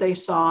something that they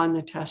saw in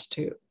the test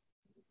tube.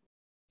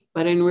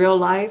 But in real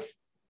life,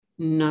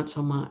 not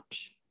so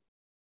much.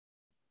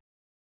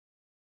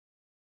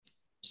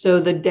 So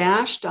the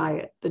DASH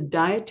diet, the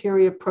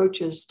dietary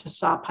approaches to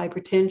stop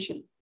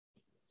hypertension,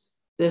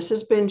 this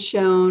has been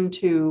shown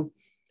to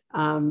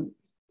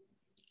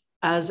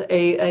as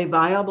a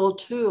viable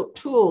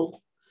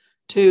tool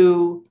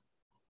to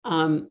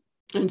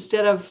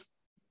instead of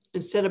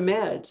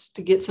meds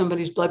to get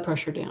somebody's blood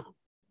pressure down.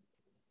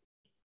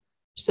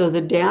 So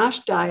the DASH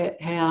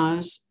diet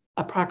has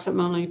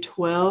approximately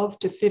 12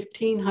 to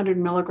 1,500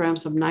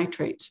 milligrams of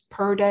nitrates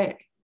per day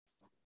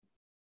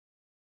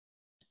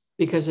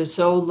because it's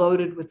so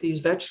loaded with these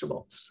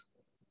vegetables.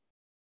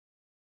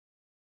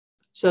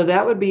 So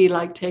that would be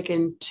like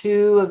taking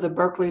 2 of the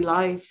Berkeley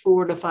Life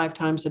 4 to 5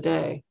 times a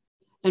day.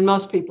 And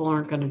most people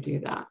aren't going to do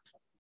that.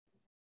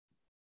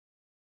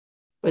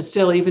 But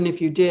still, even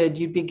if you did,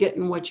 you'd be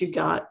getting what you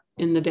got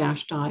in the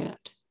DASH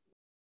diet.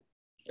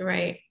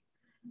 Right.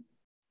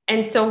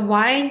 And so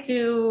why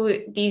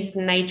do these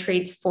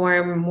nitrates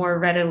form more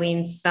readily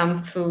in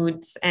some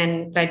foods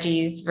and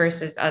veggies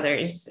versus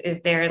others?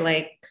 Is there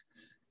like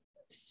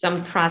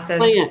some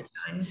process?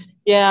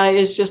 Yeah,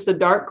 it's just the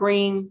dark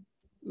green,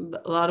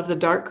 a lot of the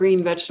dark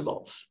green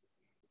vegetables,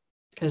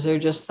 because they're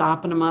just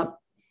sopping them up,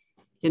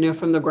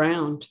 from the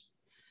ground.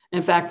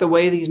 In fact, the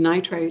way these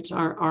nitrates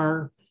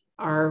are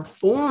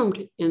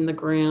formed in the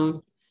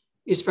ground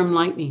is from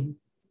lightning.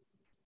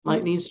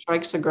 Lightning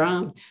strikes the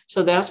ground.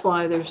 So that's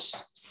why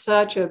there's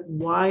such a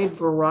wide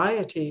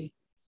variety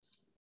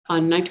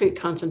on nitrate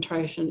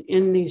concentration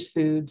in these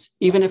foods,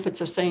 even if it's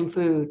the same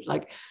food.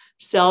 Like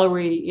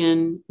celery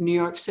in New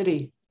York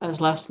City has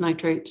less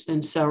nitrates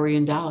than celery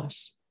in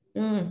Dallas.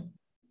 And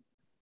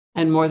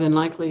more than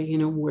likely,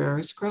 where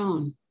it's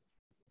grown.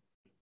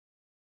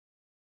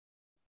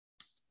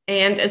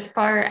 And as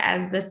far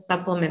as the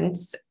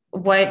supplements,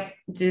 what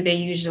do they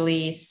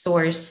usually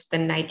source the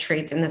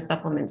nitrates in the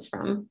supplements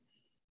from?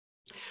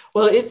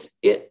 Well,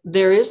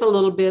 there is a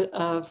little bit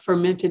of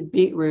fermented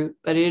beetroot,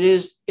 but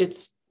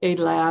it's a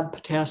lab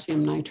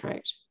potassium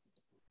nitrate.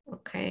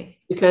 Okay.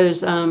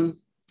 Because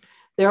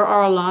there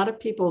are a lot of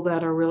people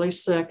that are really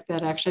sick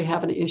that actually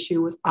have an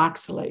issue with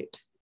oxalate.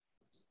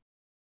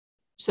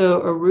 So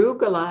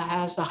arugula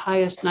has the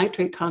highest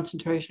nitrate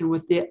concentration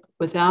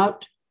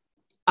without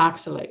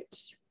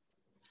oxalates.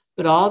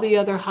 But all the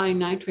other high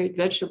nitrate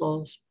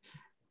vegetables,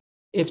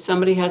 if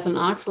somebody has an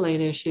oxalate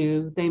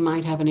issue, they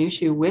might have an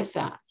issue with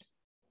that.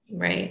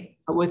 Right.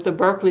 But with the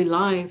Berkeley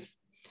Life,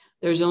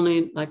 there's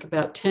only like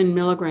about 10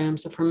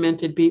 milligrams of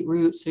fermented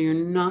beetroot, so you're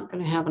not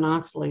going to have an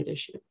oxalate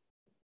issue.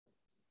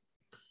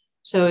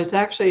 So it's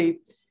actually,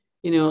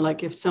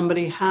 like if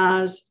somebody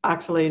has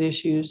oxalate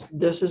issues,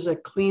 this is a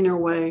cleaner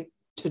way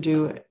to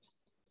do it.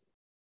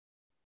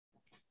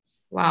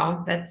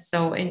 Wow, that's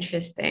so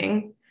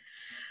interesting.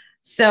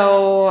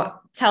 So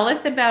tell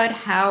us about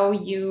how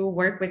you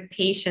work with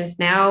patients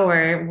now,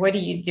 or what do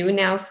you do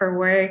now for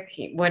work?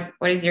 What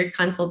does your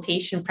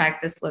consultation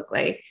practice look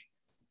like?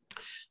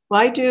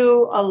 Well, I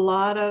do a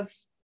lot of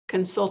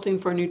consulting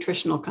for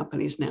nutritional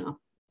companies now.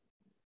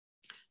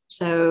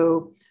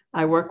 So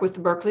I work with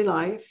the Berkeley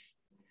Life.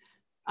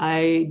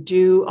 I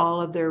do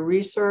all of their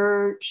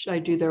research. I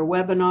do their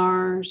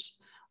webinars.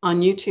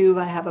 On YouTube,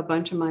 I have a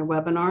bunch of my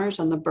webinars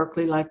on the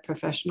Berkeley Life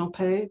Professional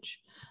page.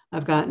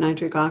 I've got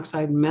nitric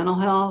oxide and mental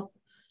health,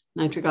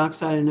 nitric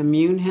oxide and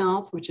immune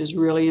health, which is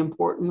really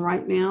important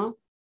right now,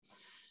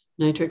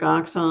 nitric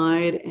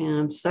oxide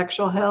and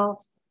sexual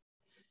health.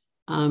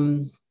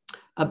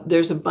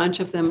 There's a bunch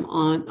of them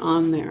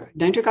on there.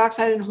 Nitric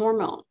oxide and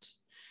hormones.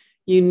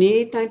 You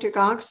need nitric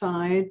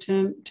oxide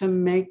to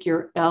make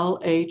your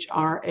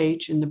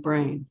LHRH in the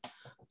brain,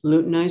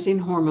 luteinizing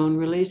hormone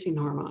releasing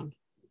hormone.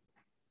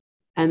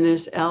 And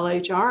this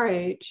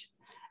LHRH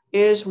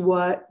is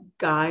what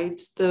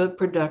guides the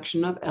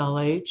production of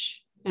LH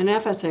and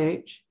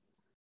FSH,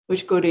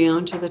 which go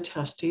down to the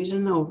testes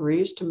and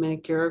ovaries to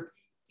make your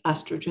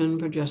estrogen,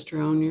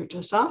 progesterone, your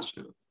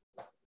testosterone.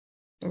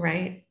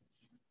 Right.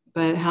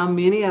 But how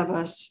many of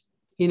us,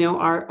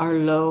 are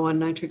low on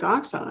nitric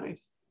oxide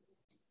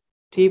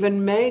to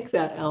even make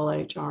that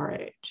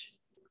LHRH?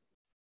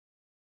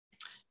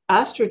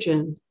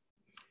 Estrogen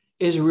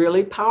is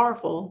really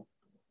powerful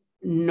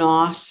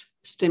NOS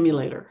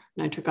stimulator,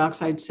 nitric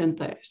oxide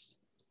synthase.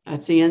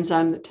 That's the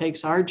enzyme that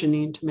takes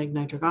arginine to make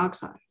nitric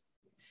oxide.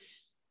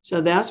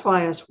 So that's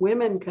why us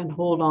women can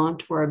hold on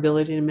to our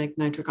ability to make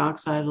nitric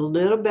oxide a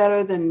little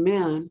better than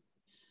men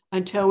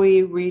until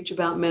we reach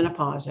about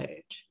menopause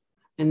age.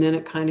 And then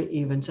it kind of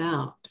evens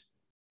out.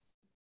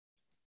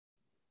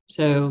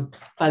 So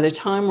by the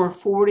time we're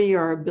 40,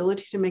 our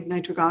ability to make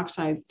nitric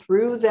oxide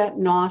through that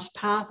NOS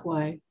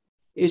pathway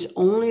is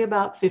only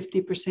about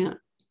 50%.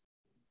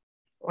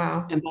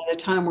 Wow. And by the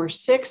time we're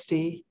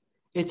 60,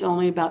 it's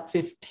only about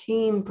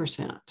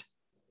 15%.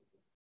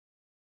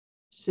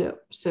 So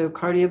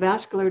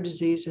cardiovascular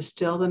disease is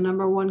still the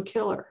number one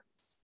killer.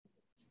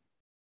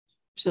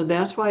 So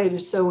that's why it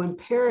is so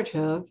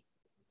imperative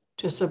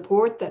to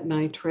support that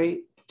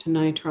nitrate to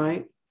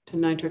nitrite to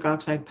nitric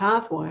oxide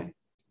pathway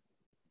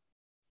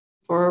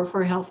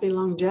for healthy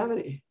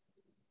longevity.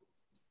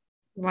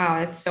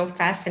 Wow, it's so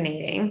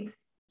fascinating.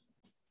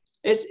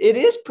 It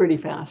is pretty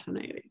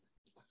fascinating.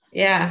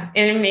 Yeah,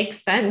 and it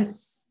makes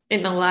sense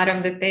in a lot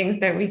of the things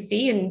that we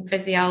see in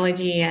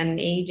physiology and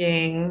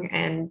aging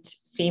and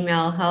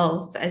female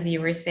health, as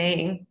you were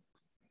saying.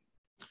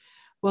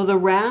 Well, the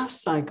RAS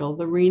cycle,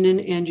 the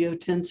renin,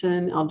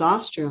 angiotensin,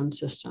 aldosterone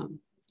system.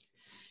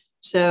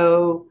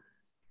 So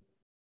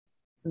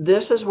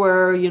this is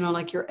where,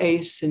 like your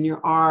ACE and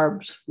your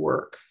ARBs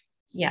work.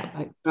 Yeah.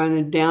 Like trying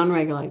to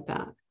downregulate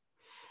that.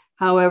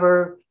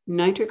 However,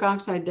 nitric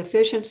oxide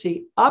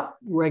deficiency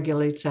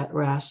upregulates that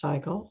RAS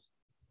cycle.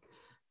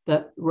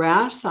 The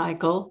RAS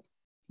cycle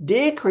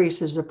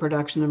decreases the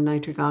production of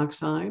nitric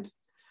oxide.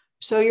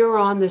 So you're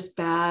on this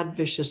bad,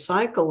 vicious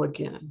cycle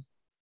again.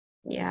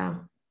 Yeah.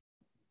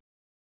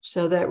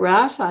 So that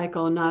RAS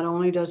cycle, not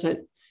only does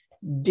it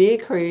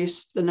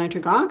decrease the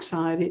nitric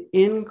oxide, it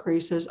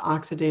increases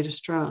oxidative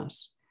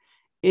stress,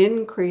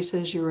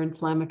 increases your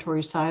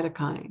inflammatory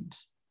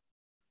cytokines,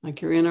 like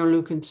your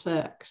interleukin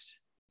 6,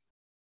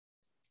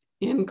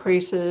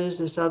 increases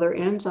this other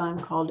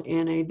enzyme called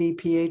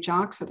NADPH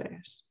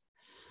oxidase,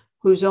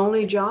 whose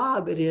only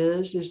job it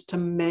is to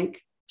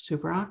make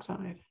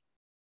superoxide.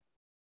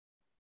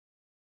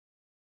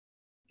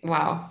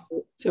 Wow.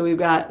 So we've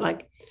got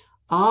like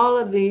all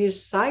of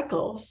these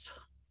cycles.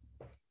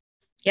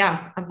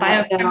 Yeah, a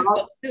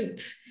biochemical soup.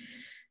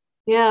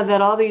 Yeah, that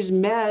all these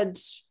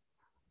meds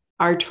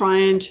are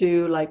trying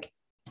to like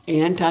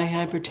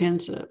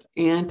anti-hypertensive,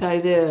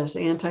 anti-this,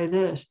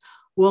 anti-this.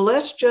 Well,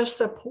 let's just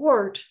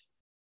support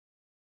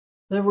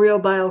the real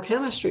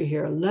biochemistry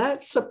here.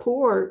 Let's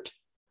support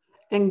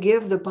and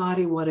give the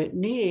body what it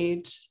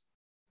needs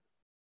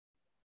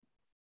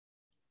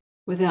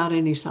without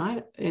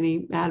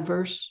any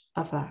adverse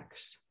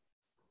effects,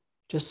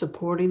 just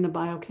supporting the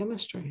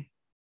biochemistry.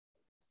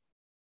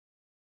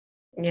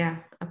 Yeah,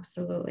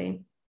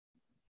 absolutely.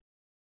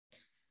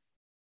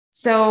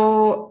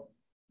 So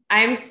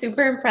I'm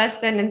super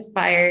impressed and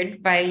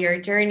inspired by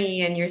your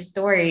journey and your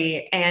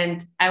story.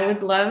 And I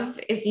would love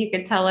if you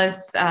could tell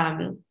us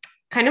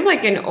kind of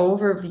like an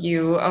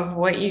overview of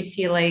what you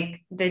feel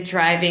like the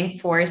driving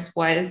force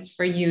was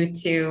for you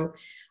to,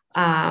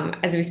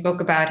 as we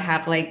spoke about,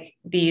 have like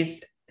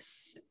these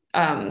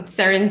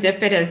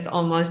serendipitous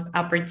almost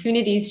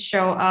opportunities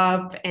show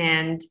up,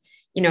 and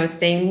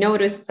saying no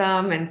to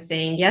some and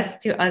saying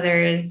yes to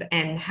others,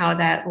 and how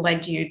that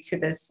led you to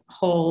this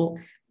whole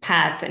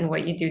path and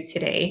what you do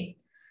today.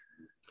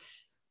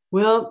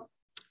 Well,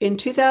 in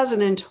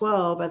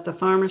 2012 at the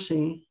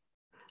pharmacy,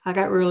 I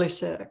got really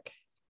sick.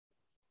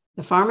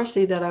 The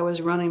pharmacy that I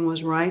was running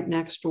was right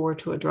next door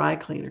to a dry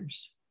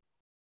cleaners.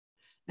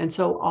 And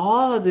so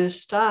all of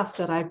this stuff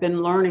that I've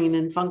been learning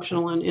in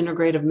functional and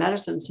integrative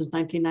medicine since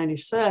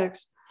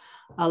 1996,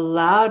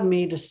 allowed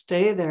me to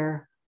stay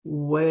there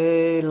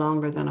way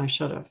longer than I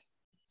should have.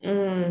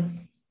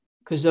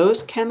 Because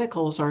those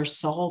chemicals are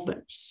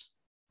solvents.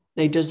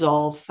 They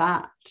dissolve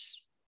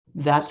fats.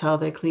 That's how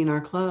they clean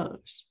our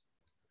clothes.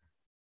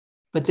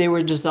 But they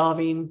were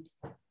dissolving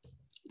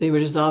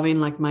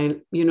like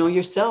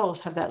your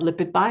cells have that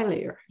lipid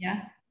bilayer.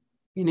 Yeah.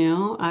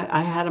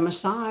 I had a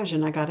massage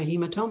and I got a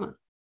hematoma.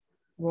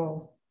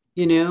 Whoa.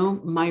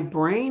 My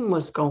brain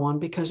was going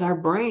because our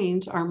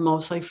brains are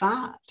mostly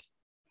fat.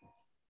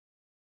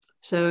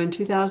 So in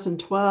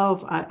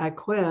 2012, I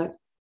quit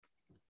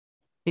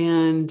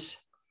and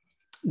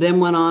then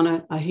went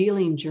on a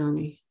healing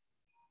journey.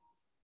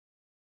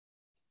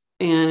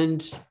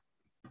 And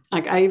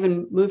I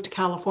even moved to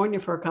California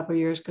for a couple of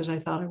years because I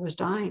thought I was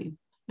dying.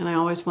 And I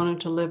always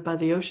wanted to live by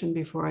the ocean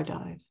before I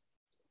died.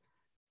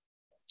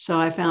 So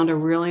I found a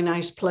really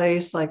nice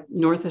place like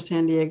north of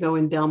San Diego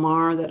in Del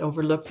Mar that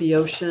overlooked the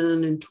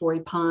ocean and Torrey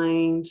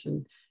Pines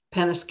and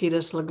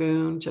Penasquitos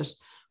Lagoon, just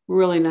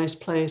really nice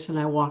place. And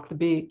I walked the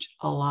beach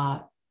a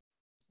lot.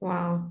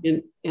 Wow.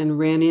 And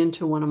ran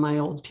into one of my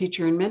old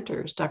teacher and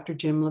mentors, Dr.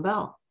 Jim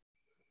Lavelle.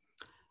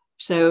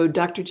 So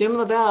Dr. Jim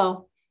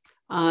Lavelle,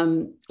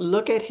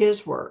 look at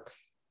his work.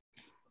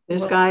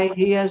 This guy,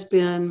 he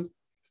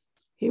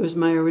was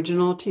my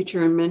original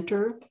teacher and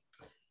mentor.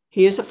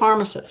 He is a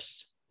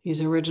pharmacist.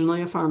 He's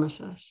originally a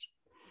pharmacist.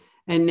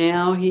 And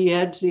now he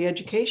heads the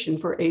education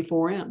for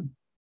A4M.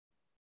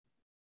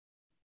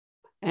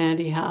 And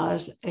he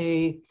has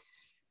a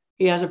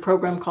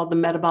program called the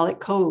Metabolic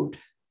Code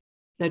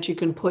that you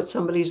can put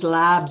somebody's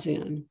labs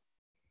in.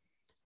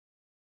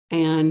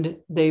 And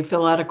they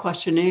fill out a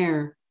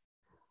questionnaire.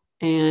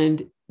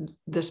 And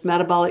this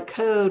metabolic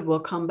code will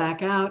come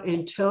back out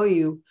and tell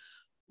you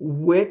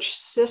which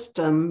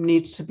system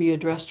needs to be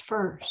addressed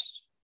first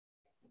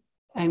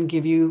and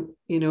give you,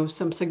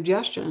 some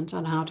suggestions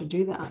on how to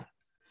do that.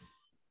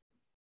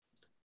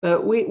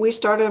 But we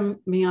started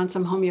me on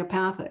some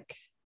homeopathic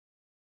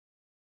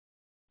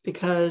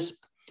because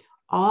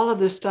all of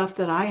the stuff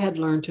that I had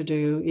learned to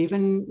do,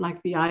 even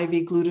like the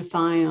IV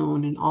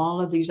glutathione and all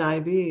of these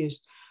IVs,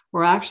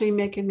 were actually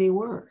making me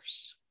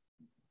worse.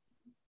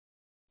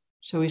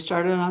 So we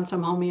started on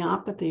some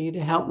homeopathy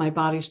to help my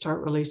body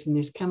start releasing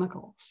these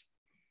chemicals.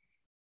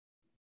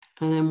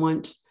 And then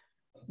once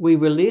we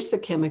released the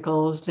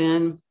chemicals,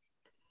 then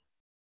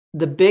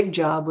the big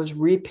job was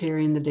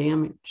repairing the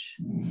damage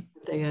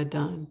that they had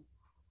done.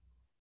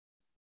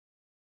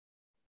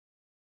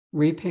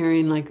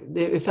 Repairing,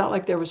 it felt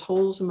like there was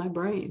holes in my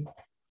brain.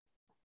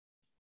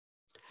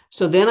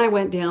 So then I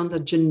went down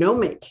the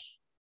genomic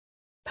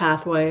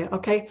pathway.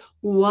 Okay,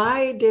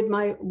 why did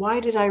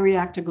I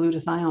react to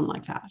glutathione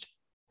like that?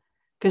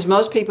 Because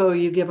most people,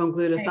 you give them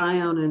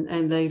glutathione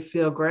and they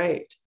feel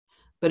great,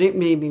 but it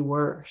made me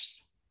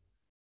worse.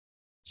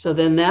 So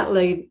then that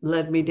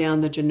led me down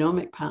the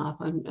genomic path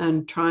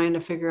and trying to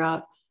figure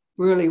out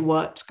really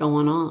what's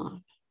going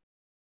on.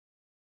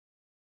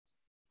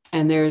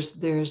 And there's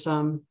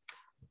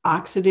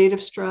oxidative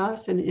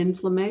stress and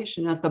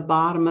inflammation at the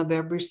bottom of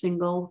every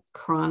single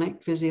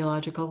chronic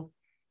physiological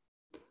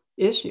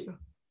issue.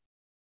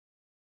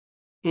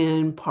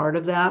 And part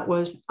of that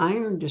was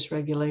iron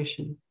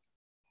dysregulation,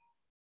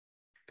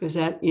 because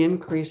that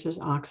increases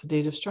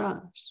oxidative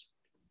stress.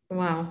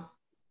 Wow.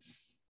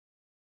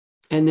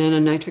 And then a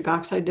nitric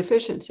oxide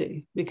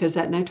deficiency, because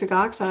that nitric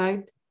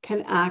oxide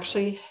can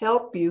actually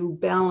help you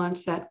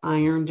balance that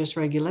iron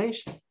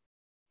dysregulation.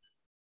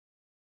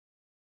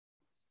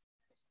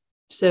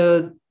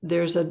 So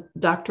there's a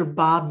Dr.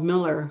 Bob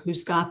Miller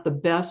who's got the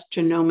best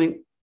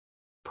genomic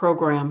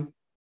program.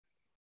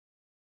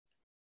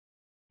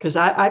 Because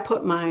I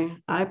put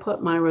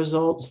my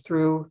results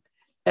through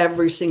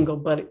every single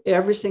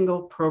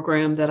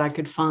program that I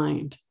could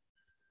find.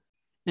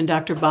 And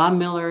Dr. Bob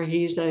Miller,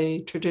 he's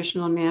a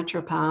traditional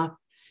naturopath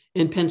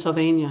in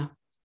Pennsylvania.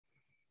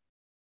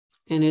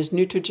 And his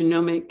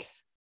nutrigenomic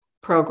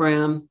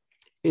program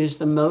is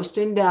the most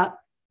in-depth,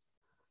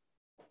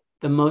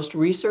 the most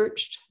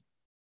researched,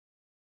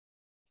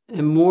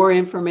 and more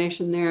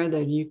information there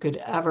than you could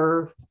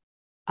ever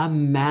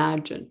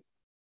imagine.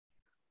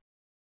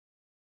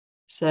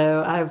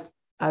 So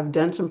I've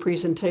done some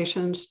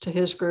presentations to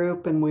his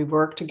group, and we've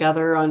worked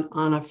together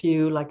on a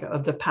few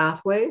of the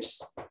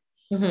pathways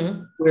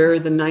where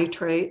the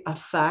nitrate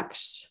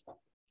affects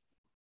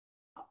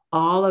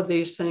all of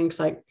these things.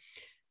 Go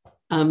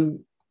to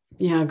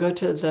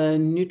the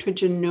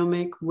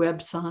nutrigenomic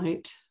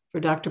website for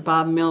Dr.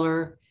 Bob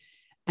Miller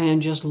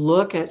and just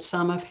look at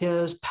some of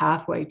his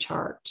pathway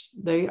charts.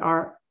 They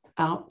are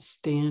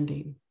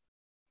outstanding.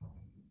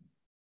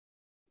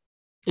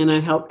 And I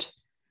helped,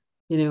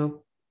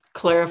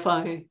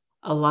 clarify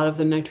a lot of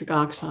the nitric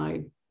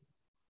oxide.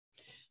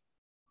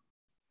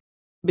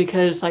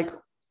 Because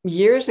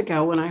years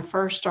ago, when I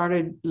first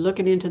started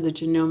looking into the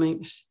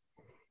genomics,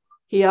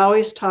 he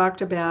always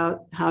talked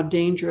about how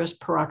dangerous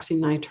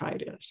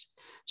peroxynitrite is.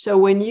 So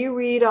when you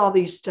read all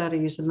these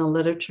studies in the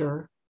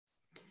literature,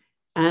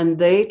 and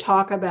they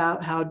talk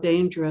about how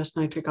dangerous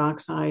nitric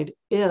oxide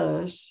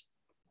is,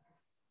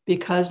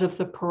 because of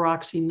the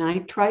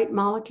peroxynitrite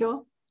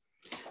molecule.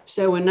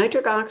 So when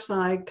nitric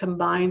oxide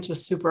combines with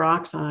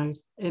superoxide,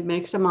 it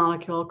makes a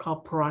molecule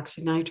called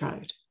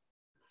peroxynitrite.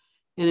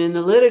 And in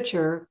the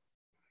literature,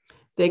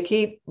 they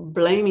keep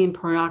blaming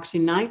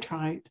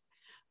peroxynitrite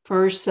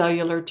for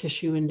cellular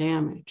tissue and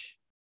damage.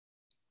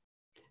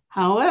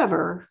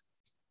 However,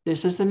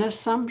 this is an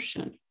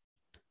assumption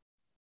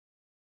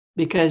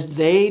because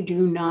they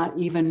do not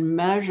even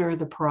measure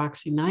the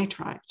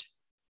peroxynitrite.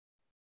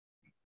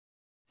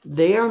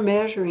 They are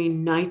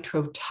measuring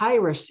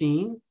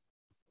nitrotyrosine,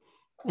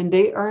 and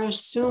they are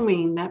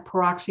assuming that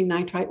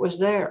peroxynitrite was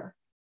there.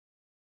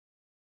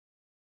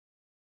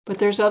 But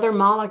there's other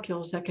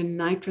molecules that can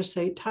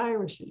nitrosate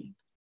tyrosine.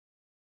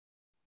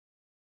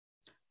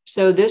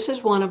 So this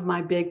is one of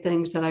my big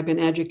things that I've been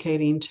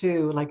educating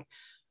too, like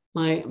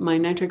my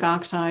nitric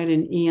oxide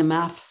and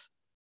EMF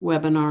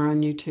webinar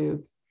on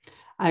YouTube.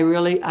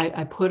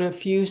 I put a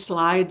few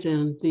slides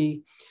in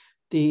the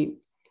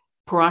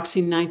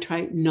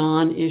peroxynitrite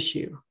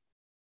non-issue.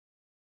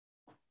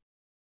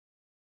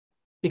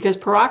 Because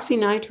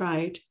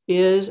peroxynitrite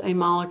is a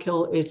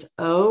molecule, it's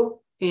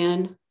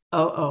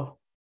ONOO.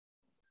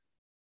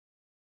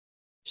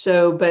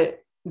 So,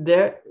 but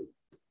they're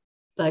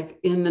like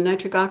in the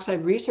nitric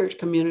oxide research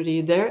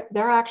community, they're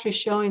actually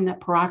showing that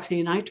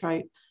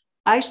peroxynitrite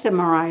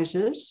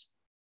isomerizes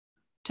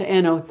to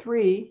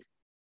NO3,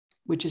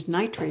 which is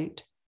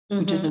nitrate,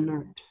 which is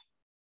inert.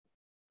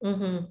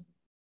 Mm-hmm.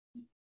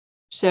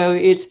 So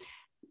it's,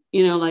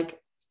 like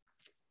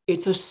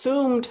it's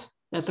assumed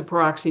that the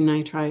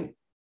peroxynitrite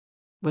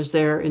was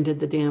there and did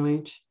the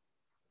damage.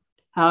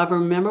 However,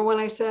 remember when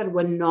I said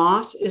when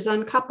NOS is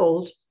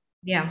uncoupled,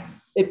 Yeah.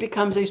 it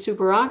becomes a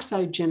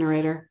superoxide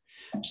generator.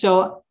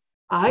 So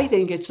I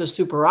think it's a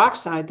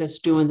superoxide that's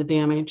doing the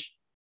damage,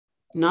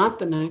 not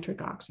the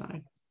nitric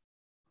oxide.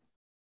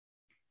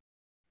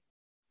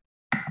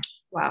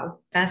 Wow.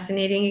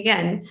 Fascinating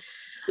again.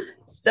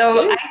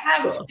 So I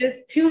have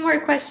just two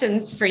more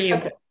questions for you.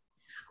 Okay.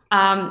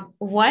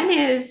 One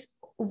is,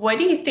 what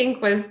do you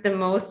think was the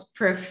most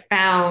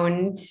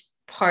profound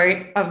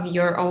part of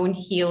your own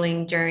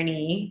healing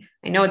journey?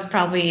 I know it's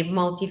probably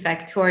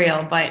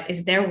multifactorial, but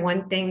is there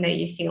one thing that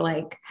you feel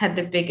like had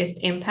the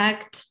biggest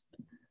impact?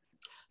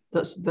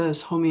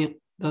 Those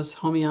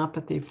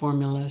homeopathy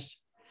formulas.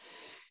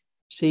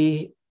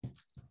 See,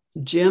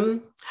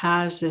 Jim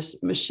has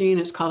this machine,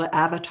 it's called an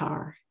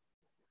Avatar.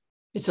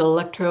 It's an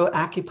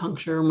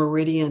electroacupuncture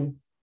meridian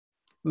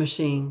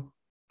machine.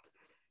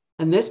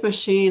 And this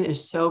machine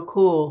is so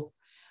cool.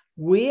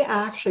 We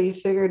actually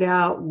figured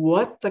out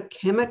what the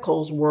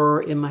chemicals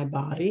were in my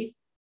body,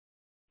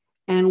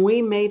 and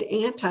we made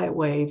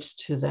anti-waves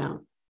to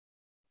them.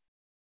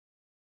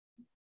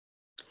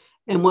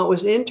 And what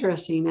was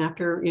interesting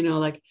after,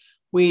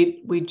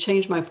 we'd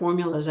change my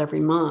formulas every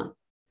month.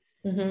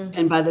 Mm-hmm.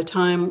 And by the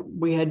time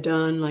we had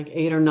done like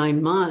 8 or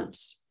 9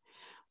 months,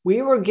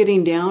 we were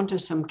getting down to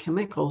some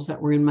chemicals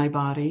that were in my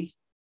body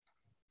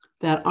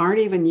that aren't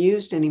even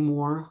used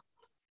anymore,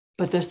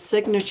 but the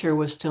signature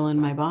was still in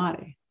my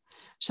body.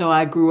 So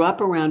I grew up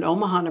around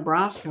Omaha,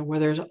 Nebraska, where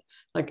there's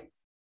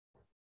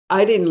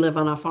I didn't live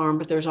on a farm,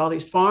 but there's all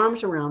these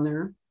farms around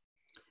there.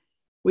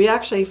 We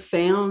actually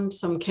found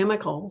some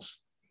chemicals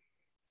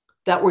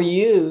that were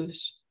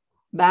used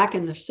back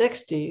in the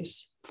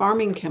 60s,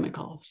 farming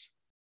chemicals,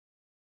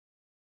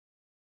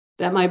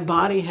 that my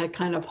body had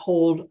kind of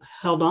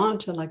held on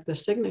to like the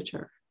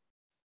signature.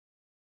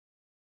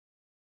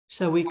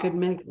 So we could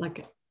make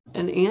like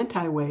an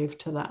anti-wave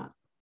to that.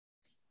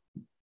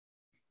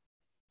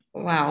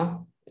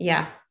 Wow.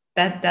 Yeah,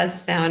 that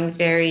does sound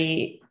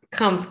very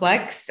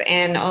complex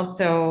and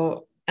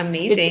also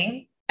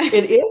amazing.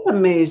 It is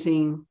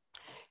amazing.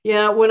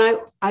 Yeah, when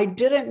I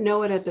didn't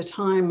know it at the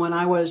time when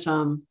I was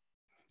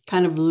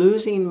kind of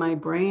losing my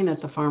brain at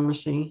the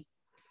pharmacy,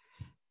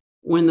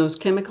 when those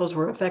chemicals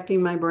were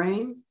affecting my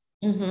brain,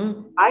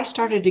 Mm-hmm. I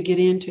started to get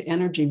into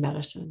energy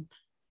medicine.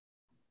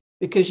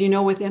 Because,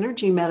 with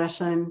energy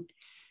medicine,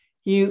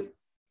 you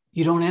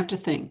don't have to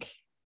think.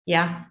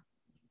 Yeah.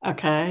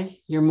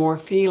 Okay. You're more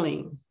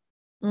feeling,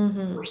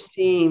 Mm-hmm. or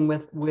seeing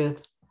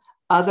with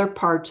other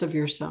parts of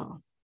yourself.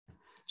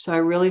 So I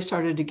really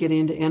started to get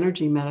into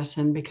energy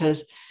medicine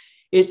because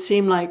it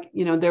seemed like,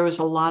 there was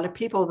a lot of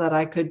people that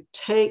I could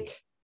take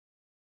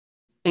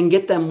and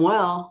get them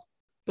well,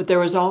 but there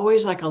was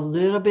always like a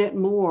little bit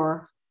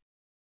more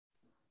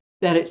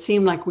that it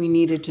seemed like we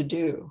needed to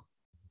do.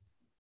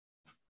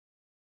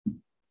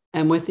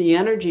 And with the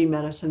energy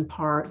medicine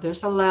part,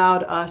 this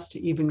allowed us to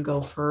even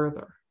go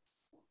further.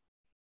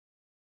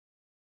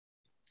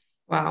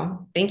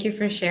 Wow. Thank you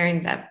for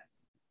sharing that.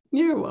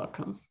 You're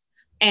welcome.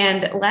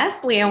 And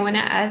lastly, I want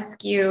to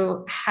ask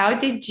you, how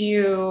did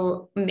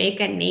you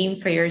make a name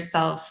for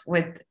yourself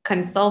with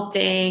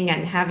consulting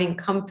and having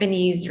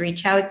companies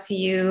reach out to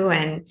you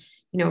and,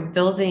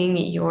 building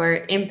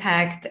your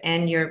impact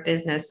and your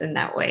business in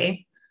that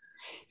way?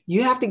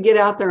 You have to get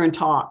out there and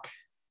talk.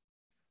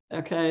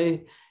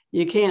 Okay.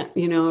 You can't,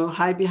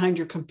 hide behind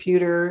your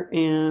computer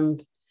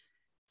and,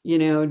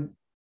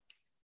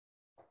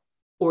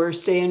 or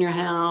stay in your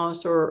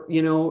house, or,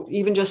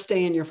 even just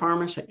stay in your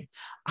pharmacy.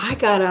 I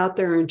got out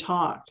there and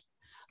talked.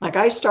 Like,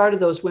 I started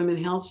those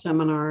women health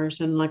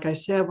seminars. And like I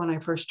said, when I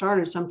first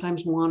started,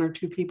 sometimes one or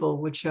two people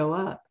would show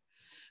up,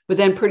 but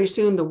then pretty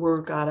soon the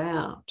word got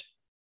out.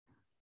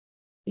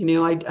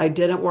 I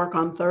didn't work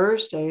on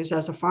Thursdays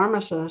as a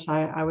pharmacist.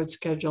 I would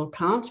schedule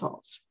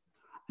consults,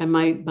 and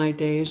my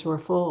days were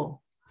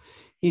full.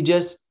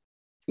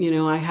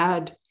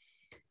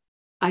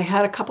 I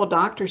had a couple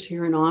doctors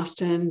here in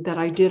Austin that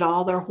I did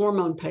all their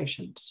hormone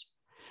patients.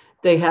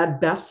 They had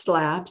Beth's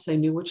labs. They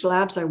knew which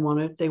labs I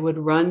wanted. They would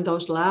run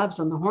those labs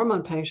on the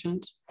hormone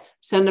patients,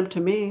 send them to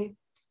me.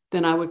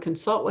 Then I would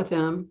consult with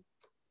them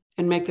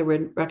and make the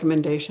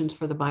recommendations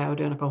for the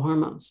bioidentical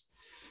hormones.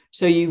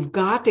 So you've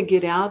got to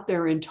get out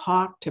there and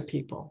talk to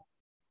people,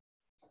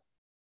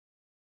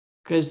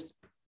 because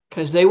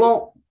they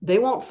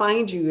won't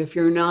find you if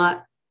you're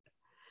not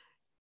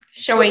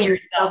showing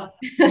yourself.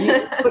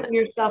 Putting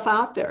yourself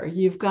out there.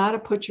 You've got to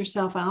put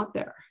yourself out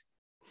there.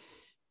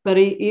 But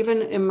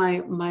even in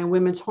my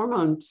women's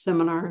hormone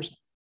seminars,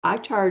 I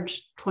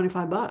charge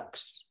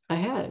 $25 a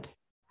head.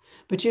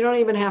 But you don't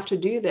even have to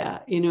do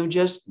that.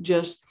 Just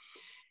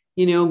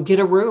get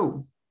a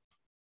room.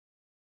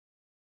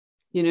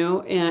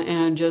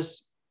 And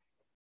just,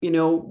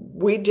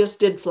 we just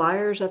did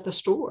flyers at the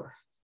store.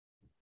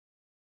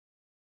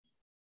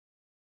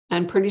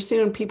 And pretty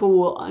soon people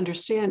will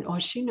understand, oh,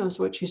 she knows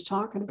what she's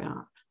talking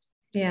about.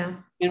 Yeah.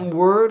 And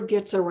word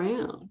gets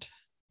around.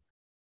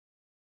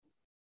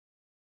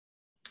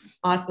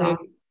 Awesome.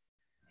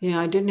 So,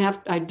 I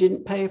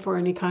didn't pay for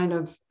any kind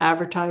of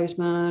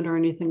advertisement or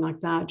anything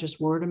like that,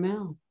 just word of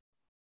mouth.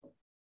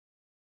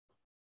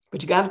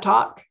 But you got to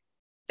talk.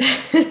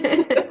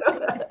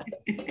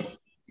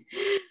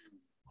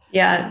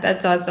 Yeah,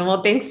 that's awesome.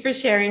 Well, thanks for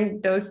sharing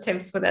those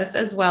tips with us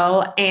as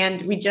well.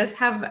 And we just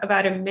have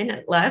about a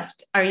minute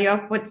left. Are you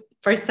up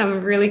for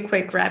some really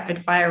quick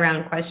rapid fire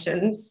round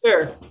questions?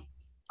 Sure.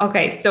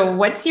 Okay. So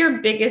what's your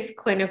biggest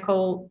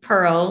clinical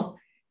pearl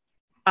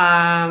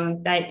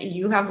that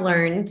you have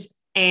learned,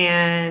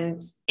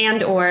 and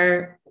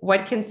or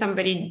what can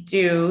somebody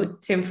do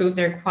to improve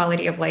their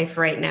quality of life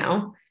right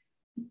now?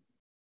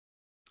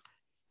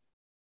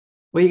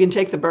 Well, you can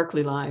take the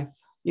Berkeley Life.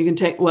 You can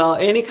take,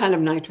 any kind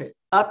of nitrate,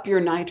 up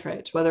your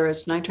nitrates, whether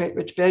it's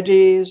nitrate-rich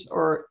veggies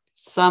or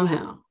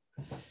somehow,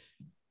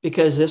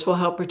 because this will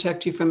help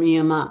protect you from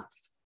EMF.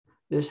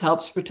 This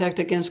helps protect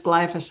against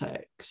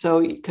glyphosate.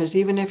 So, because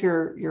even if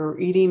you're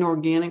eating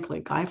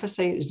organically,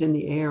 glyphosate is in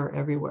the air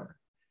everywhere,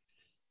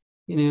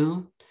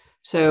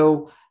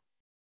 So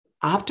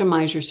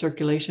optimize your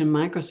circulation,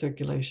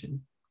 microcirculation,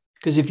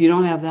 because if you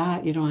don't have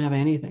that, you don't have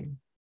anything.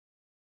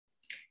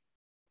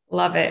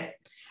 Love it.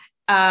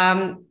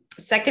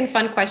 Second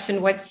fun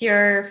question. What's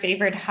your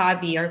favorite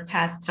hobby or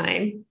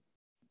pastime?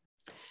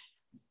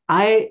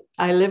 I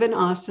live in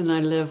Austin.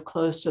 I live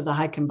close to the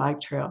hike and bike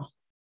trail.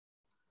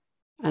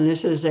 And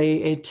this is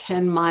a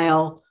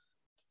 10-mile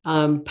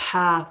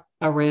path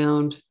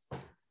around.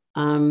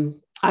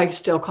 I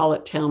still call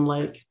it Town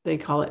Lake. They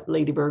call it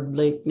Ladybird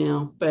Lake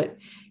now, but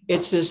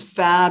it's this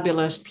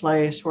fabulous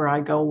place where I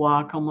go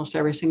walk almost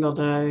every single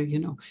day,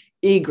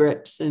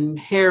 egrets and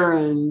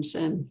herons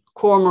and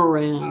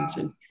cormorants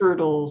and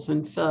turtles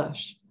and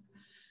fish.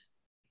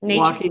 Nature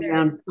walking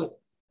therapy.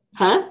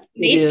 Around.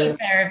 Nature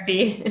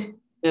therapy.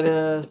 It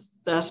is.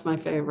 That's my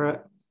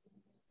favorite.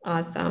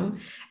 Awesome.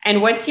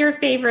 And what's your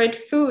favorite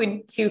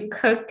food to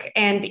cook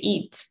and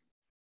eat?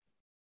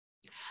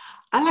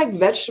 I like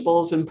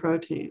vegetables and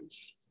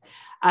proteins.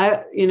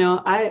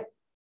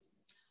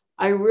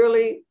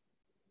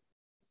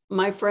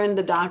 My friend,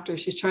 the doctor,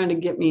 she's trying to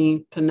get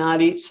me to not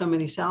eat so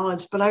many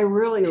salads, but I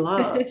really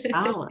love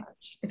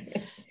salads.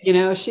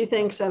 She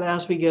thinks that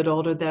as we get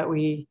older that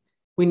we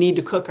need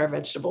to cook our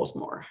vegetables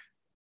more.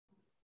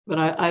 But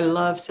I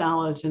love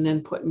salads, and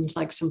then putting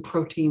like some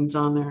proteins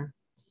on there.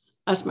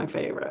 That's my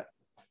favorite.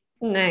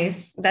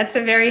 Nice. That's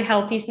a very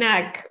healthy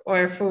snack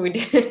or food.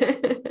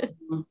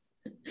 Mm-hmm.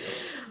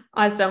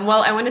 Awesome.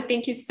 Well, I want to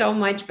thank you so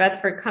much, Beth,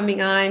 for coming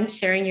on,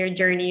 sharing your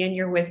journey and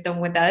your wisdom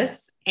with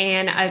us.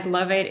 And I'd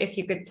love it if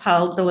you could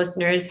tell the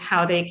listeners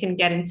how they can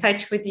get in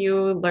touch with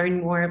you, learn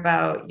more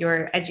about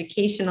your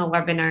educational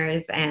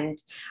webinars. And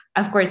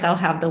of course, I'll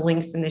have the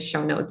links in the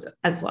show notes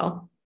as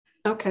well.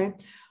 Okay.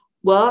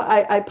 Well,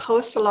 I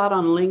post a lot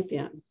on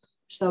LinkedIn.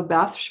 So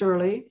Beth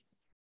Shirley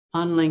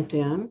on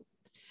LinkedIn,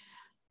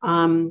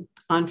 on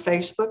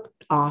Facebook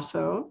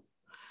also.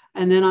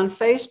 And then on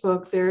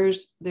Facebook,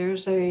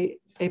 there's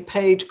a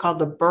page called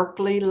the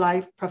Berkeley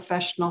Life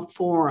Professional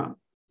Forum.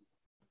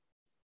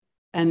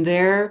 And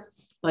there,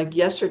 like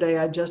yesterday,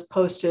 I just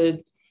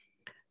posted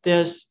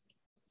this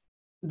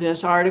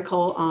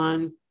article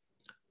on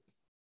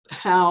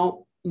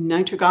how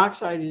nitric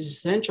oxide is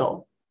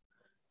essential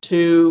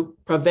to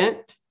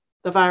prevent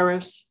the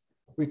virus,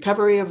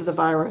 recovery of the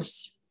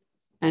virus,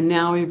 and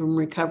now even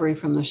recovery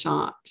from the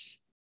shots.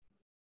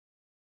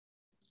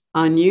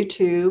 On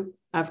YouTube,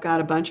 I've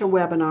got a bunch of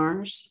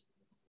webinars,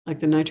 like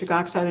the nitric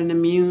oxide and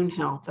immune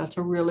health. That's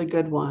a really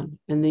good one.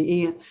 And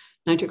the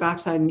nitric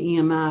oxide and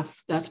EMF.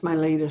 That's my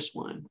latest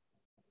one.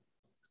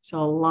 So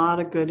a lot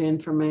of good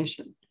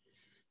information.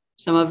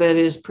 Some of it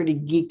is pretty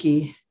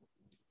geeky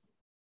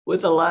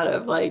with a lot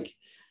of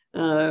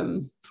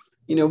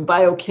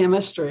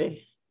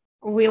biochemistry.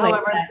 We like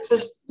However, that.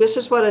 this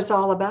is what it's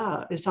all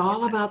about. It's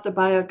all about the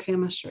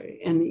biochemistry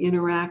and the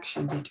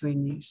interaction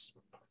between these.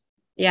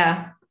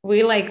 Yeah,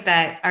 we like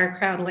that. Our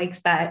crowd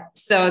likes that.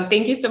 So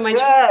thank you so much.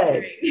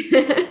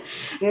 Good.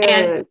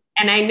 Good.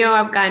 And I know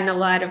I've gotten a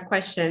lot of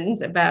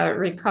questions about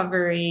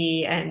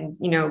recovery and,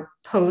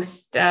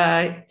 post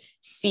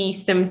C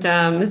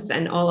symptoms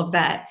and all of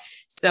that.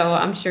 So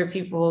I'm sure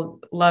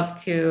people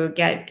love to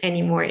get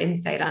any more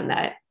insight on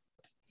that.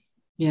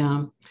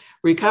 Yeah.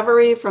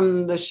 Recovery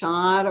from the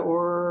shot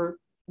or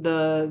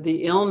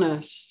the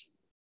illness.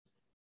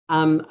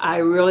 I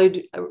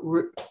really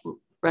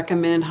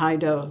recommend high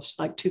dose,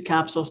 like 2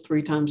 capsules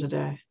 3 times a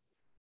day,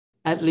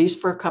 at least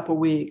for a couple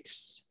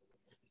weeks.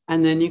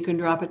 And then you can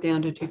drop it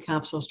down to 2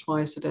 capsules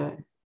twice a day.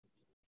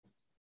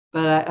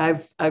 But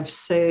I've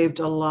saved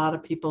a lot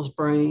of people's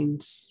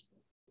brains.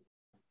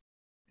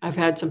 I've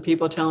had some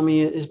people tell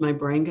me, is my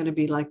brain going to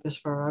be like this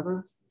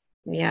forever?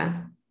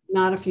 Yeah.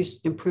 Not if you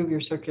improve your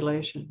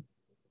circulation.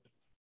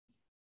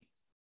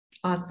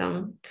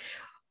 Awesome.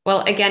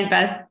 Well, again,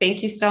 Beth,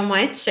 thank you so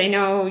much. I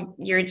know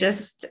you're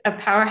just a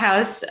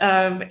powerhouse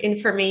of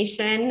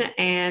information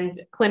and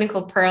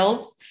clinical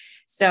pearls.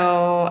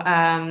 So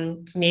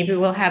maybe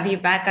we'll have you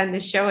back on the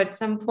show at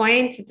some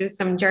point to do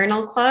some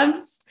journal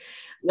clubs.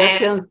 That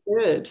sounds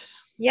good.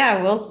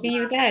 Yeah, we'll see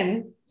you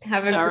then.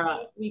 Have a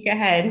great week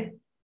ahead.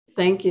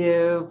 Thank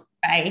you.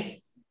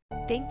 Bye.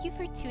 Thank you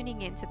for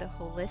tuning in to the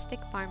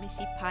Holistic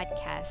Pharmacy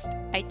Podcast.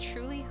 I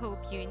truly hope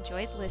you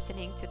enjoyed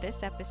listening to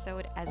this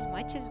episode as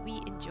much as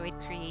we enjoyed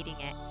creating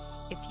it.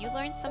 If you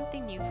learned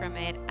something new from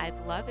it,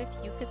 I'd love if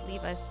you could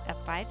leave us a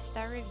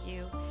 5-star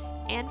review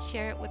and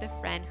share it with a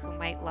friend who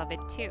might love it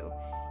too.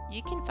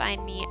 You can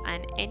find me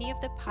on any of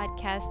the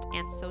podcast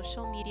and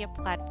social media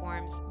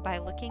platforms by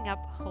looking up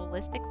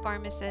Holistic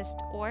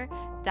Pharmacist or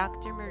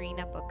Dr.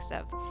 Marina Books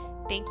of.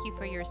 Thank you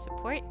for your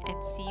support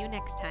and see you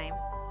next time.